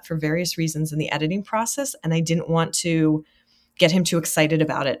get cut for various reasons in the editing process, and I didn't want to get him too excited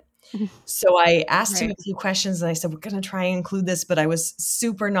about it. So I asked him a few questions, and I said, we're going to try and include this, but I was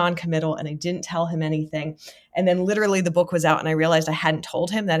super non-committal and I didn't tell him anything. And then literally the book was out, and I realized I hadn't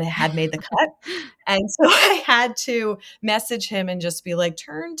told him that it had made the cut. And so I had to message him and just be like,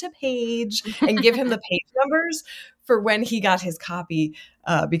 turn to page, and give him the page numbers for when he got his copy,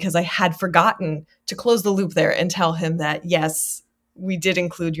 because I had forgotten to close the loop there and tell him that, yes, we did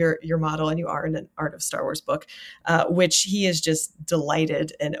include your model, and you are in an Art of Star Wars book, which he is just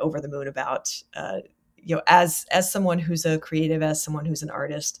delighted and over the moon about. As someone who's a creative, as someone who's an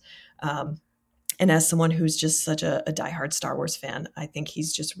artist, and as someone who's just such a diehard Star Wars fan, I think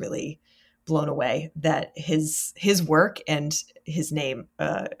he's just really blown away that his work and his name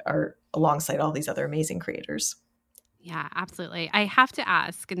are alongside all these other amazing creaters. Yeah, absolutely. I have to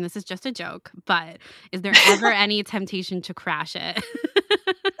ask, and this is just a joke, but is there ever any temptation to crash it?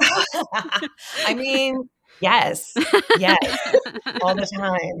 I mean, yes, all the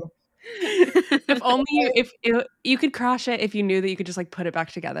time. If only if you could crash it if you knew that you could just like put it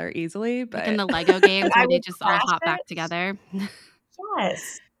back together easily. But like in the Lego games where they just all hop back together.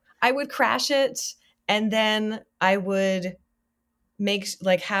 Yes, I would crash it, and then I would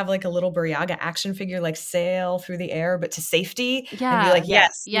have a little Burryaga action figure sail through the air, but to safety. Yeah. And be like,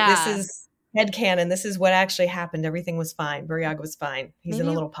 yes, this is headcanon. This is what actually happened. Everything was fine. Burryaga was fine. He's in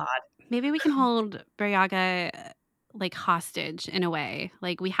a little pod. Maybe we can hold Burryaga hostage in a way.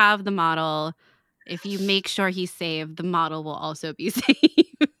 Like, we have the model. If you make sure he's saved, the model will also be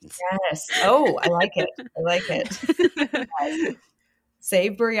saved. Yes. Oh, I like it. Yes.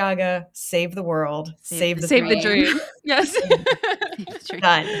 Save Burryaga, save the world, save the dream. Yes.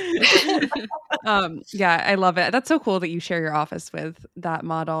 Done. Yeah, I love it. That's so cool that you share your office with that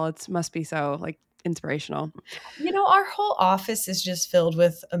model. It must be so inspirational. Our whole office is just filled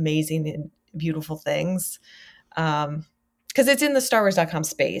with amazing and beautiful things. Because it's in the StarWars.com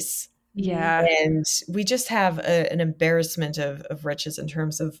space. Yeah. And we just have an embarrassment of riches in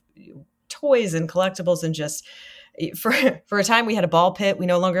terms of toys and collectibles, and just for a time we had a ball pit. We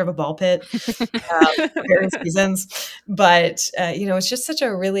no longer have a ball pit for various reasons. But, it's just such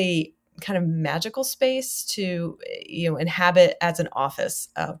a really kind of magical space to, inhabit as an office.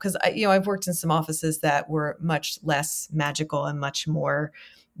 Because, I've worked in some offices that were much less magical and much more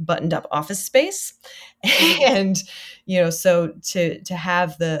buttoned up office space. And, so to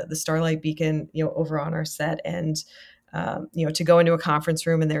have the Starlight Beacon, over on our set, and, to go into a conference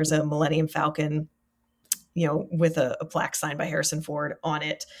room and there's a Millennium Falcon, with a plaque signed by Harrison Ford on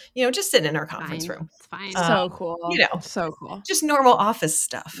it, just sitting in our conference room. It's fine. So cool. So cool. Just normal office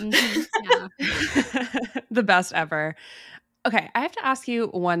stuff. Yeah. The best ever. Okay, I have to ask you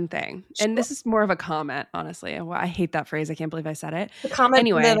one thing, and this is more of a comment, honestly. I hate that phrase. I can't believe I said it. A comment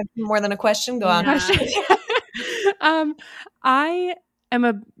anyway, more than a question. Go on. I am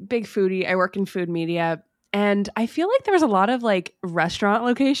a big foodie. I work in food media, and I feel like there was a lot of like restaurant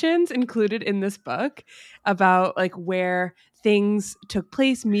locations included in this book about like where things took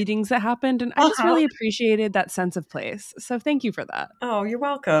place, meetings that happened, and I just really appreciated that sense of place. So thank you for that. Oh, you're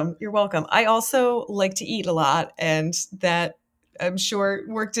welcome. You're welcome. I also like to eat a lot, and that I'm sure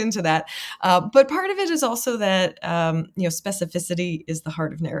worked into that. But part of it is also that, specificity is the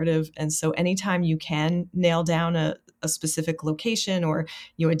heart of narrative. And so anytime you can nail down a specific location or,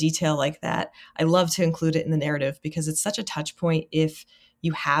 a detail like that, I love to include it in the narrative because it's such a touch point. If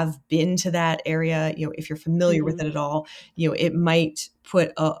you have been to that area, if you're familiar with it at all, it might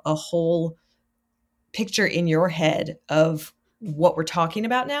put a whole picture in your head of what we're talking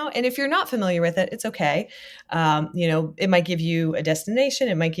about now. And if you're not familiar with it, it's okay. It might give you a destination.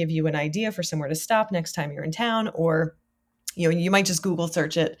 It might give you an idea for somewhere to stop next time you're in town, or, you might just Google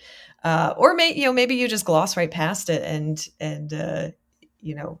search it, or maybe you just gloss right past it and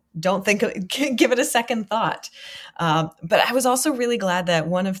don't give it a second thought. But I was also really glad that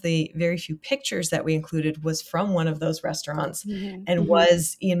one of the very few pictures that we included was from one of those restaurants, and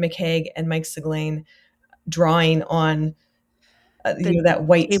was Ian McCaig and Mike Siglain drawing on that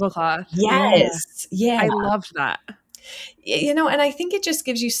white tablecloth. Yes. Yeah. I loved that. And I think it just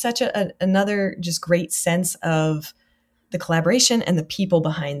gives you such another just great sense of the collaboration and the people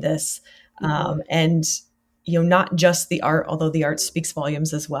behind this. And, not just the art, although the art speaks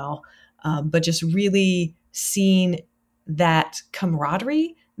volumes as well, but just really seeing that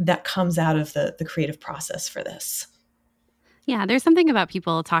camaraderie that comes out of the creative process for this. Yeah, there's something about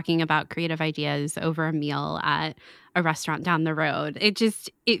people talking about creative ideas over a meal at a restaurant down the road.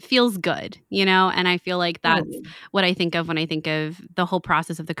 It feels good, and I feel like that's what I think of when I think of the whole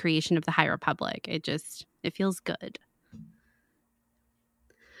process of the creation of the High Republic. It feels good.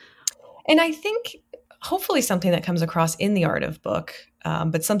 And I think hopefully something that comes across in the art of book,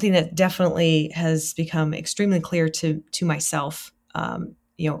 but something that definitely has become extremely clear to myself,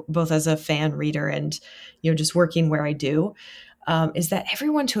 both as a fan reader and, just working where I do, is that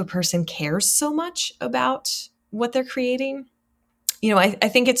everyone to a person cares so much about what they're creating. I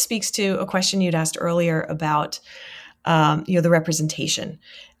think it speaks to a question you'd asked earlier about, the representation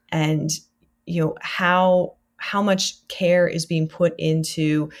and, how much care is being put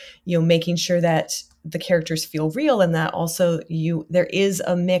into, making sure that the characters feel real, and that also there is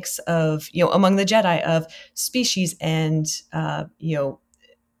a mix of, among the Jedi, of species and,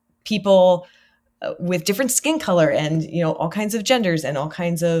 people with different skin color and, all kinds of genders and all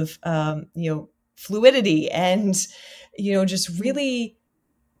kinds of, fluidity, and, just really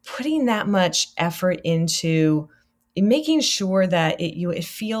putting that much effort into making sure that it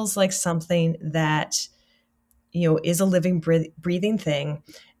feels like something that, is a living, breathing thing.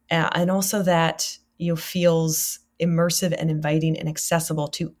 And also that, feels immersive and inviting and accessible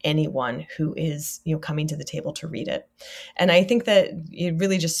to anyone who is, coming to the table to read it. And I think that it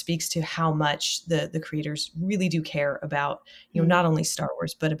really just speaks to how much the creators really do care about, not only Star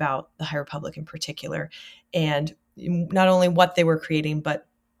Wars, but about the High Republic in particular. And not only what they were creating, but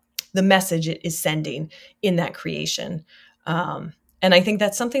the message it is sending in that creation. And I think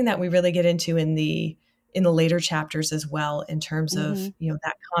that's something that we really get into in the later chapters as well, in terms of,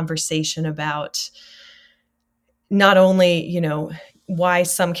 that conversation about not only, why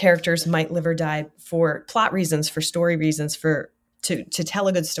some characters might live or die for plot reasons, for story reasons, to tell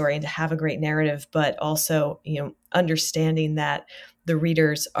a good story and to have a great narrative, but also, understanding that the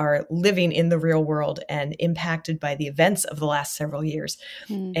readers are living in the real world and impacted by the events of the last several years.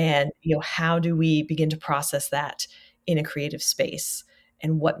 And, how do we begin to process that in a creative space,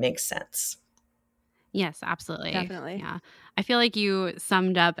 and what makes sense? Yes, absolutely. Definitely. Yeah. I feel like you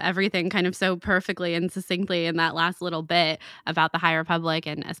summed up everything kind of so perfectly and succinctly in that last little bit about the High Republic,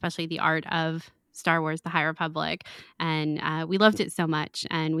 and especially the art of Star Wars, the High Republic. And we loved it so much.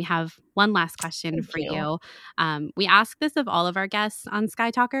 And we have one last question for you. We ask this of all of our guests on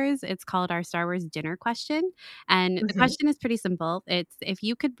Sky Talkers. It's called our Star Wars dinner question. And the question is pretty simple. It's, if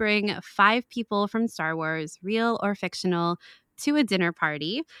you could bring 5 people from Star Wars, real or fictional, to a dinner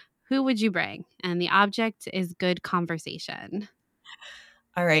party, who would you bring? And the object is good conversation.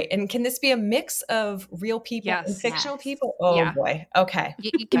 All right. And can this be a mix of real people and Yes. fictional Yes. people? Oh, Yeah. boy. Okay.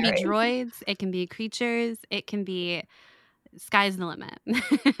 It can All be right. droids. It can be creatures. It can be sky's the limit.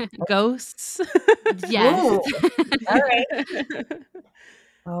 Ghosts. Yes. Ooh. All right.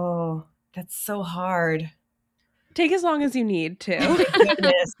 Oh, that's so hard. Take as long as you need to. Oh my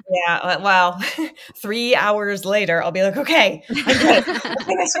goodness. Yeah. Well, 3 hours later, I'll be like, okay, I'm good. I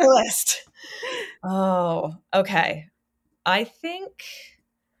think that's your list. Oh, okay. I think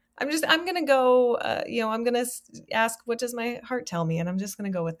I'm going to go, I'm going to ask, what does my heart tell me? And I'm just going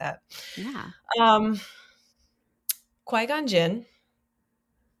to go with that. Yeah. Qui-Gon Jinn,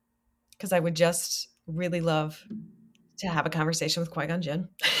 because I would just really love to have a conversation with Qui-Gon Jinn.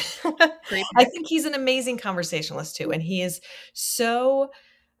 Great I pick. think he's an amazing conversationalist too. And he is so,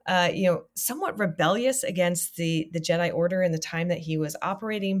 somewhat rebellious against the Jedi Order and the time that he was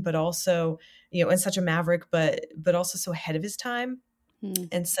operating, but also, and such a maverick, but also so ahead of his time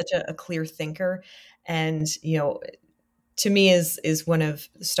and such a clear thinker. And, to me is one of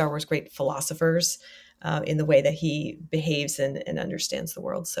Star Wars' great philosophers in the way that he behaves and understands the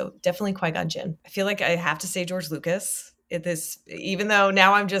world. So definitely Qui-Gon Jinn. I feel like I have to say George Lucas. Even though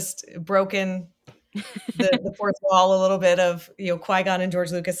now I'm just broken the fourth wall a little bit of Qui-Gon and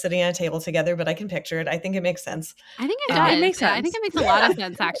George Lucas sitting at a table together, but I can picture it. I think it makes sense. I think it does. It makes sense. I think it makes a lot of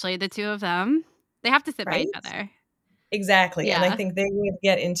sense, actually. The two of them, they have to sit by Right? each other. Exactly. Yeah. And I think they would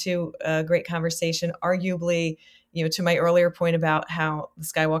get into a great conversation. Arguably, to my earlier point about how the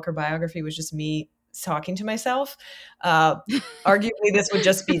Skywalker biography was just me talking to myself. Arguably, this would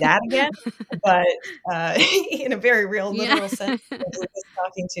just be that again, but in a very real, literal sense,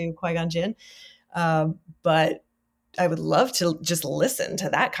 talking to Qui-Gon Jinn. But I would love to just listen to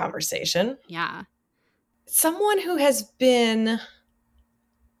that conversation. Yeah. Someone who has been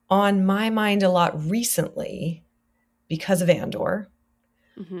on my mind a lot recently because of Andor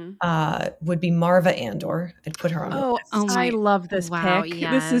would be Marva Andor. I'd put her on the list. I love this Wow, pick.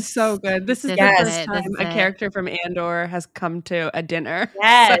 yes. This is so good. This is This the is first it. time This is a it. character from Andor has come to a dinner.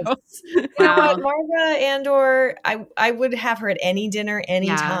 Yes. So- You know Wow. what, Marva Andor, I would have her at any dinner,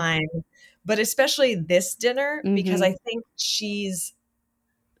 anytime, but especially this dinner, because I think she's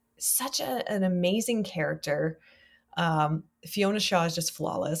such an amazing character. Fiona Shaw is just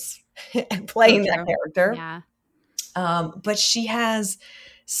flawless at playing that character. Yeah. But she has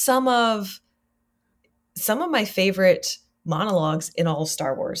some of my favorite monologues in all of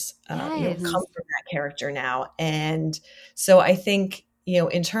Star Wars come from that character now. And so I think,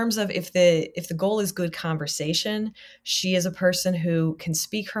 in terms of if the goal is good conversation, she is a person who can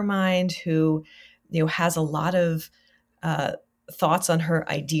speak her mind, who, has a lot of thoughts on her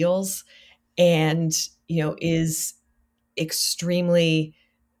ideals and, is extremely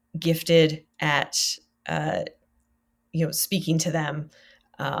gifted at, speaking to them,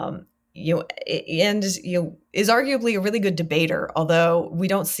 and is arguably a really good debater, although we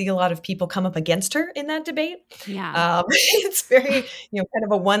don't see a lot of people come up against her in that debate. Yeah. It's very, kind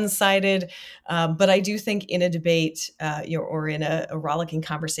of a one-sided, but I do think in a debate, or in a rollicking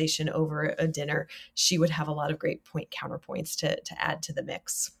conversation over a dinner, she would have a lot of great counterpoints to add to the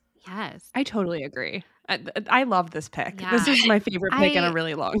mix. Yes. I totally agree. I love this pick. Yeah. This is my favorite pick in a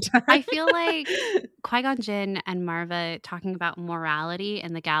really long time. I feel like Qui-Gon Jinn and Marva talking about morality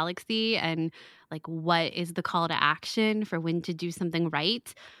in the galaxy and like what is the call to action for when to do something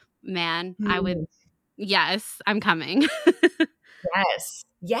right. Man, I would, yes, I'm coming.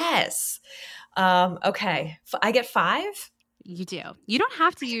 Yes. Okay. I get 5? You do. You don't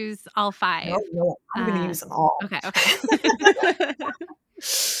have to use all 5. No, I'm going to use them all. Okay.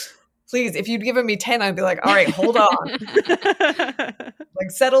 Please, if you'd given me 10, I'd be like, all right, hold on. Like,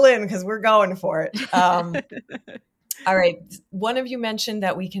 settle in because we're going for it. All right. One of you mentioned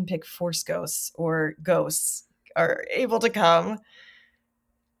that we can pick Force ghosts or ghosts are able to come.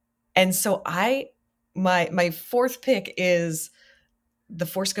 And so my fourth pick is the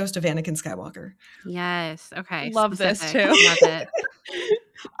Force ghost of Anakin Skywalker. Yes. Okay. Love this too. Love it.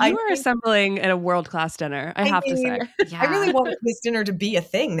 You are assembling at a world-class dinner, I have to say. Yeah. I really want this dinner to be a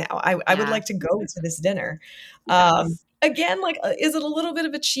thing now. I would like to go to this dinner. Yes. Again, like, is it a little bit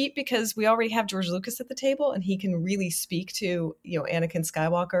of a cheat because we already have George Lucas at the table and he can really speak to, Anakin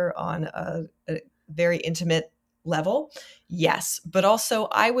Skywalker on a very intimate level? Yes. But also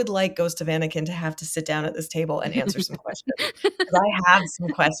I would like Ghost of Anakin to have to sit down at this table and answer some questions. Because I have some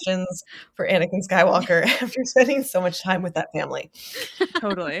questions for Anakin Skywalker after spending so much time with that family.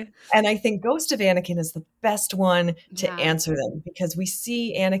 Totally. And I think Ghost of Anakin is the best one to answer them because we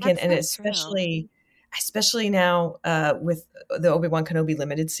see Anakin, and especially now with the Obi-Wan Kenobi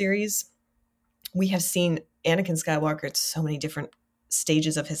limited series, we have seen Anakin Skywalker at so many different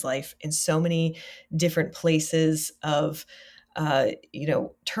stages of his life, in so many different places of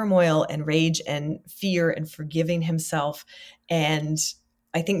turmoil and rage and fear and forgiving himself. And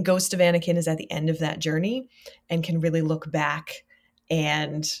I think Ghost of Anakin is at the end of that journey and can really look back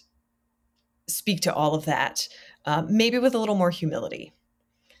and speak to all of that, maybe with a little more humility.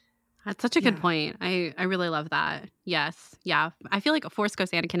 That's such a good point. I really love that. Yes. Yeah. I feel like Force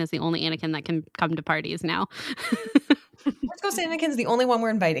Ghost Anakin is the only Anakin that can come to parties now. Force Ghost Anakin's the only one we're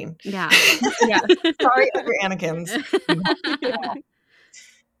inviting. Yeah. Yeah. Sorry, other Anakins. Yeah.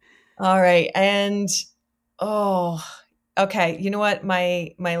 All right. And okay. You know what?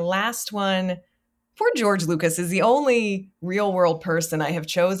 My last one, poor George Lucas, is the only real world person I have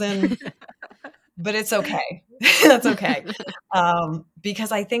chosen. But it's okay. That's okay.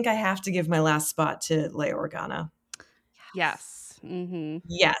 Because I think I have to give my last spot to Leia Organa. Yes. Mm-hmm.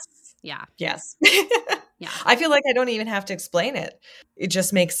 Yes. Yeah. Yes. Yeah. I feel like I don't even have to explain it. It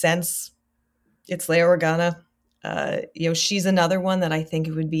just makes sense. It's Leia Organa. She's another one that I think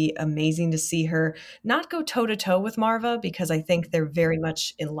it would be amazing to see her not go toe to toe with Marva, because I think they're very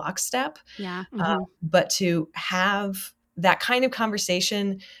much in lockstep. Yeah. Mm-hmm. But to have that kind of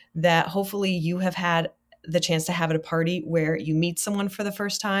conversation that hopefully you have had the chance to have at a party, where you meet someone for the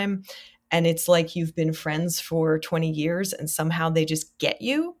first time and it's like you've been friends for 20 years and somehow they just get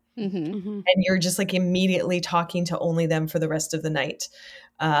you. Mm-hmm. Mm-hmm. And you're just like immediately talking to only them for the rest of the night.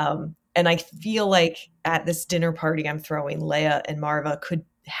 And I feel like at this dinner party I'm throwing, Leia and Marva could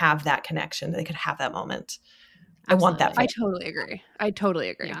have that connection. They could have that moment. I want that. Absolutely. I totally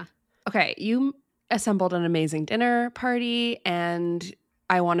agree. Yeah. Okay. You assembled an amazing dinner party and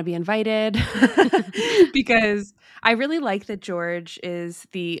I want to be invited because I really like that George is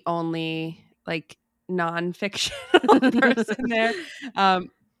the only like non-fictional person there.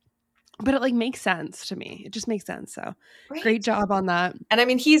 But it like makes sense to me. It just makes sense. So Great job on that. And I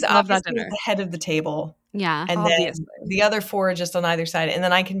mean, he's Love that obviously dinner. the head of the table. Yeah. And Obviously. then the other four are just on either side. And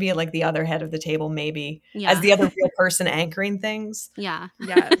then I can be like the other head of the table, maybe, Yeah. as the other real person anchoring things. Yeah.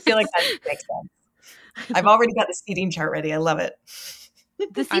 Yes. I feel like that makes sense. I've already got the seating chart ready. I love it.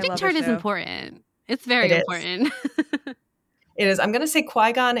 The seating love chart it is too. important. It's very It is. important. It is. I'm going to say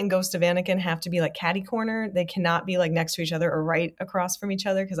Qui-Gon and Ghost of Anakin have to be like catty corner. They cannot be like next to each other or right across from each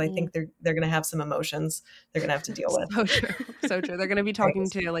other, because I think they're going to have some emotions they're going to have to deal with. So true. So true. They're going to be talking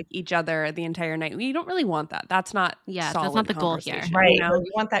to like each other the entire night. We don't really want that. That's not Yeah, that's solid not the goal here. conversation, Right. You know?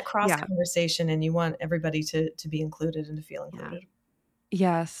 You want that cross Yeah. conversation, and you want everybody to be included and to feel included.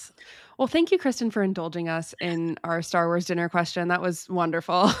 Yes. Well, thank you, Kristen, for indulging us in our Star Wars dinner question. That was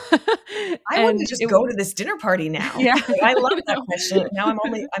wonderful. I want to just go to this dinner party now. Yeah. Like, I love that question. Now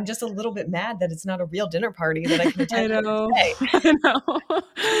I'm just a little bit mad that it's not a real dinner party that I can attend. I know. Today.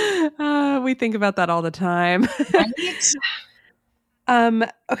 I know. We think about that all the time. Right?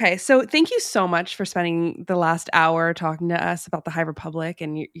 Okay, so thank you so much for spending the last hour talking to us about the High Republic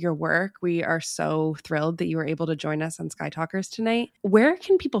and your work. We are so thrilled that you were able to join us on Sky Talkers tonight. Where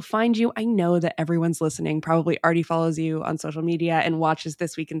can people find you? I know that everyone's listening probably already follows you on social media and watches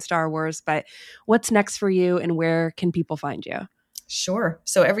This Week in Star Wars, but what's next for you and where can people find you? Sure.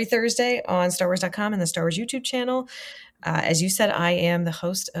 So every Thursday on StarWars.com and the Star Wars YouTube channel, as you said, I am the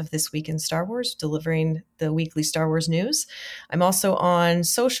host of This Week in Star Wars, delivering the weekly Star Wars news. I'm also on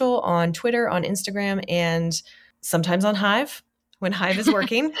social, on Twitter, on Instagram, and sometimes on Hive when Hive is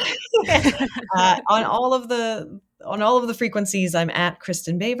working. On all of the frequencies, I'm at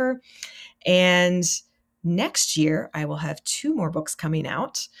Kristen Baver. And next year, I will have 2 more books coming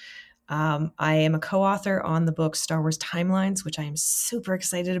out. I am a co-author on the book Star Wars Timelines, which I am super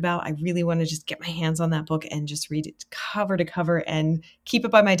excited about. I really want to just get my hands on that book and just read it cover to cover and keep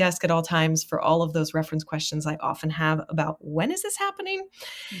it by my desk at all times for all of those reference questions I often have about when is this happening?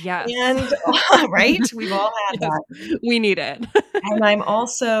 Yes. And right, we've all had that. We need it. And I'm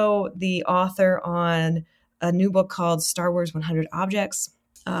also the author on a new book called Star Wars 100 Objects,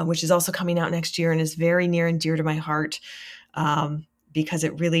 which is also coming out next year and is very near and dear to my heart. Because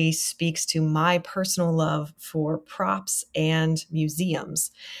it really speaks to my personal love for props and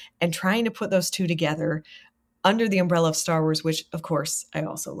museums and trying to put those two together under the umbrella of Star Wars, which, of course, I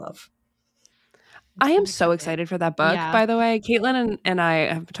also love. I am so excited for that book, by the way. Caitlin and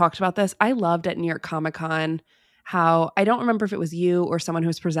I have talked about this. I loved at New York Comic Con how, I don't remember if it was you or someone who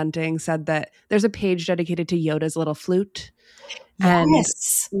was presenting, said that there's a page dedicated to Yoda's little flute. And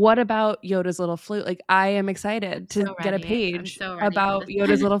Yes. what about Yoda's little flute? Like, I am excited to get a page about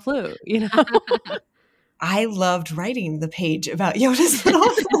Yoda's little flute, you know? I loved writing the page about Yoda's little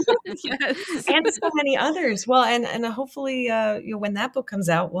flute. Yes. And so many others. Well, and hopefully, when that book comes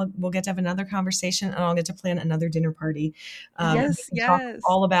out, we'll get to have another conversation, and I'll get to plan another dinner party. Yes, and talk yes.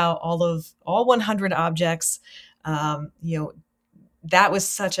 all about all 100 objects. That was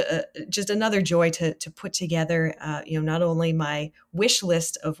such just another joy to put together. Not only my wish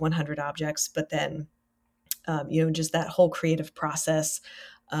list of 100 objects, but then just that whole creative process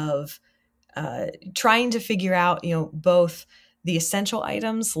of trying to figure out, both the essential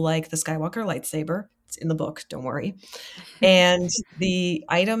items like the Skywalker lightsaber, it's in the book, don't worry, and the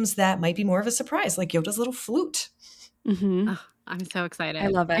items that might be more of a surprise, like Yoda's little flute. Mm-hmm. Oh, I'm so excited. I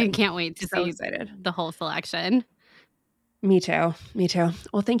love it. I can't wait to see excited. the whole selection. Me too.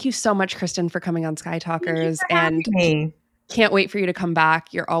 Well, thank you so much, Kristen, for coming on Sky Talkers, and can't wait for you to come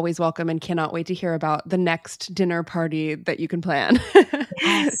back. You're always welcome, and cannot wait to hear about the next dinner party that you can plan.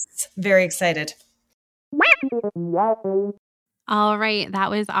 Yes, very excited. All right, that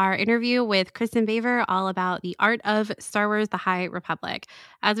was our interview with Kristen Baver, all about the art of Star Wars: The High Republic.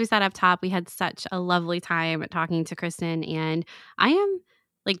 As we said up top, we had such a lovely time talking to Kristen, and I am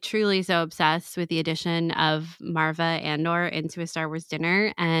truly so obsessed with the addition of Marva Andor into a Star Wars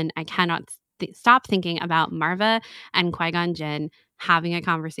dinner, and I cannot stop thinking about Marva and Qui-Gon Jinn having a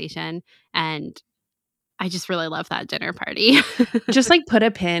conversation, and I just really love that dinner party. Just put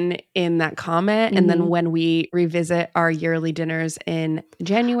a pin in that comment, and then when we revisit our yearly dinners in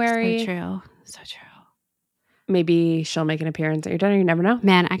January, so true. Maybe she'll make an appearance at your dinner. You never know.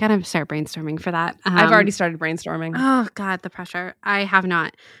 Man, I gotta start brainstorming for that. I've already started brainstorming. Oh God, the pressure. I have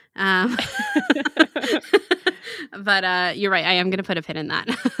not. But you're right. I am going to put a pin in that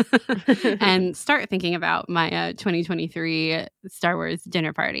and start thinking about my 2023 Star Wars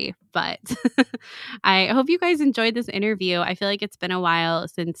dinner party. But I hope you guys enjoyed this interview. I feel like it's been a while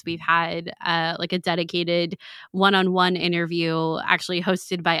since we've had a dedicated one-on-one interview actually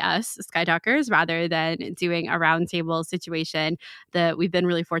hosted by us, Sky Talkers, rather than doing a roundtable situation that we've been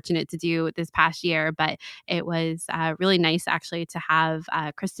really fortunate to do this past year. But it was really nice actually to have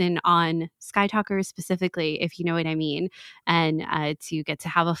Kristen on Sky Talkers specifically, if you know what I mean, and to get to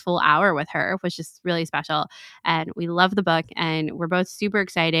have a full hour with her was just really special. And we love the book, and we're both super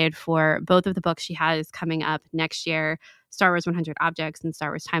excited for both of the books she has coming up next year, Star Wars 100 Objects and Star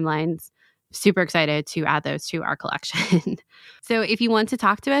Wars Timelines. Super excited to add those to our collection. So if you want to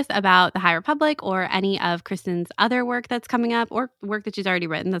talk to us about the High Republic or any of Kristen's other work that's coming up, or work that she's already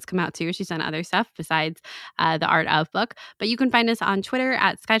written that's come out too, she's done other stuff besides the Art of book. But you can find us on Twitter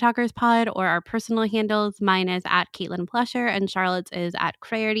at SkyTalkersPod, or our personal handles. Mine is at Caitlin Plusher and Charlotte's is at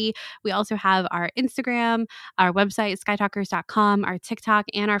Crayerty. We also have our Instagram, our website, skytalkers.com, our TikTok,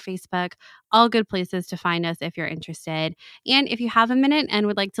 and our Facebook. All good places to find us if you're interested. And if you have a minute and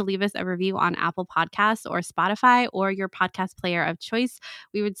would like to leave us a review on Apple Podcasts or Spotify or your podcast player of choice,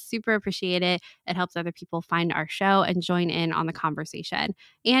 we would super appreciate it. It helps other people find our show and join in on the conversation.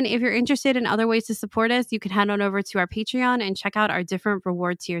 And if you're interested in other ways to support us, you can head on over to our Patreon and check out our different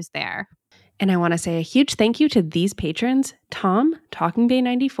reward tiers there. And I want to say a huge thank you to these patrons: Tom, Talking Bay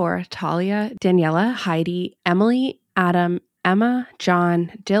 94, Talia, Daniela, Heidi, Emily, Adam, Emma,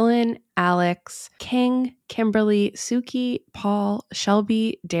 John, Dylan, Alex, King, Kimberly, Suki, Paul,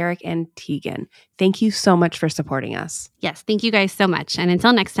 Shelby, Derek, and Tegan. Thank you so much for supporting us. Yes, thank you guys so much. And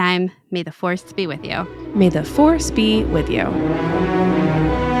until next time, may the Force be with you. May the Force be with you.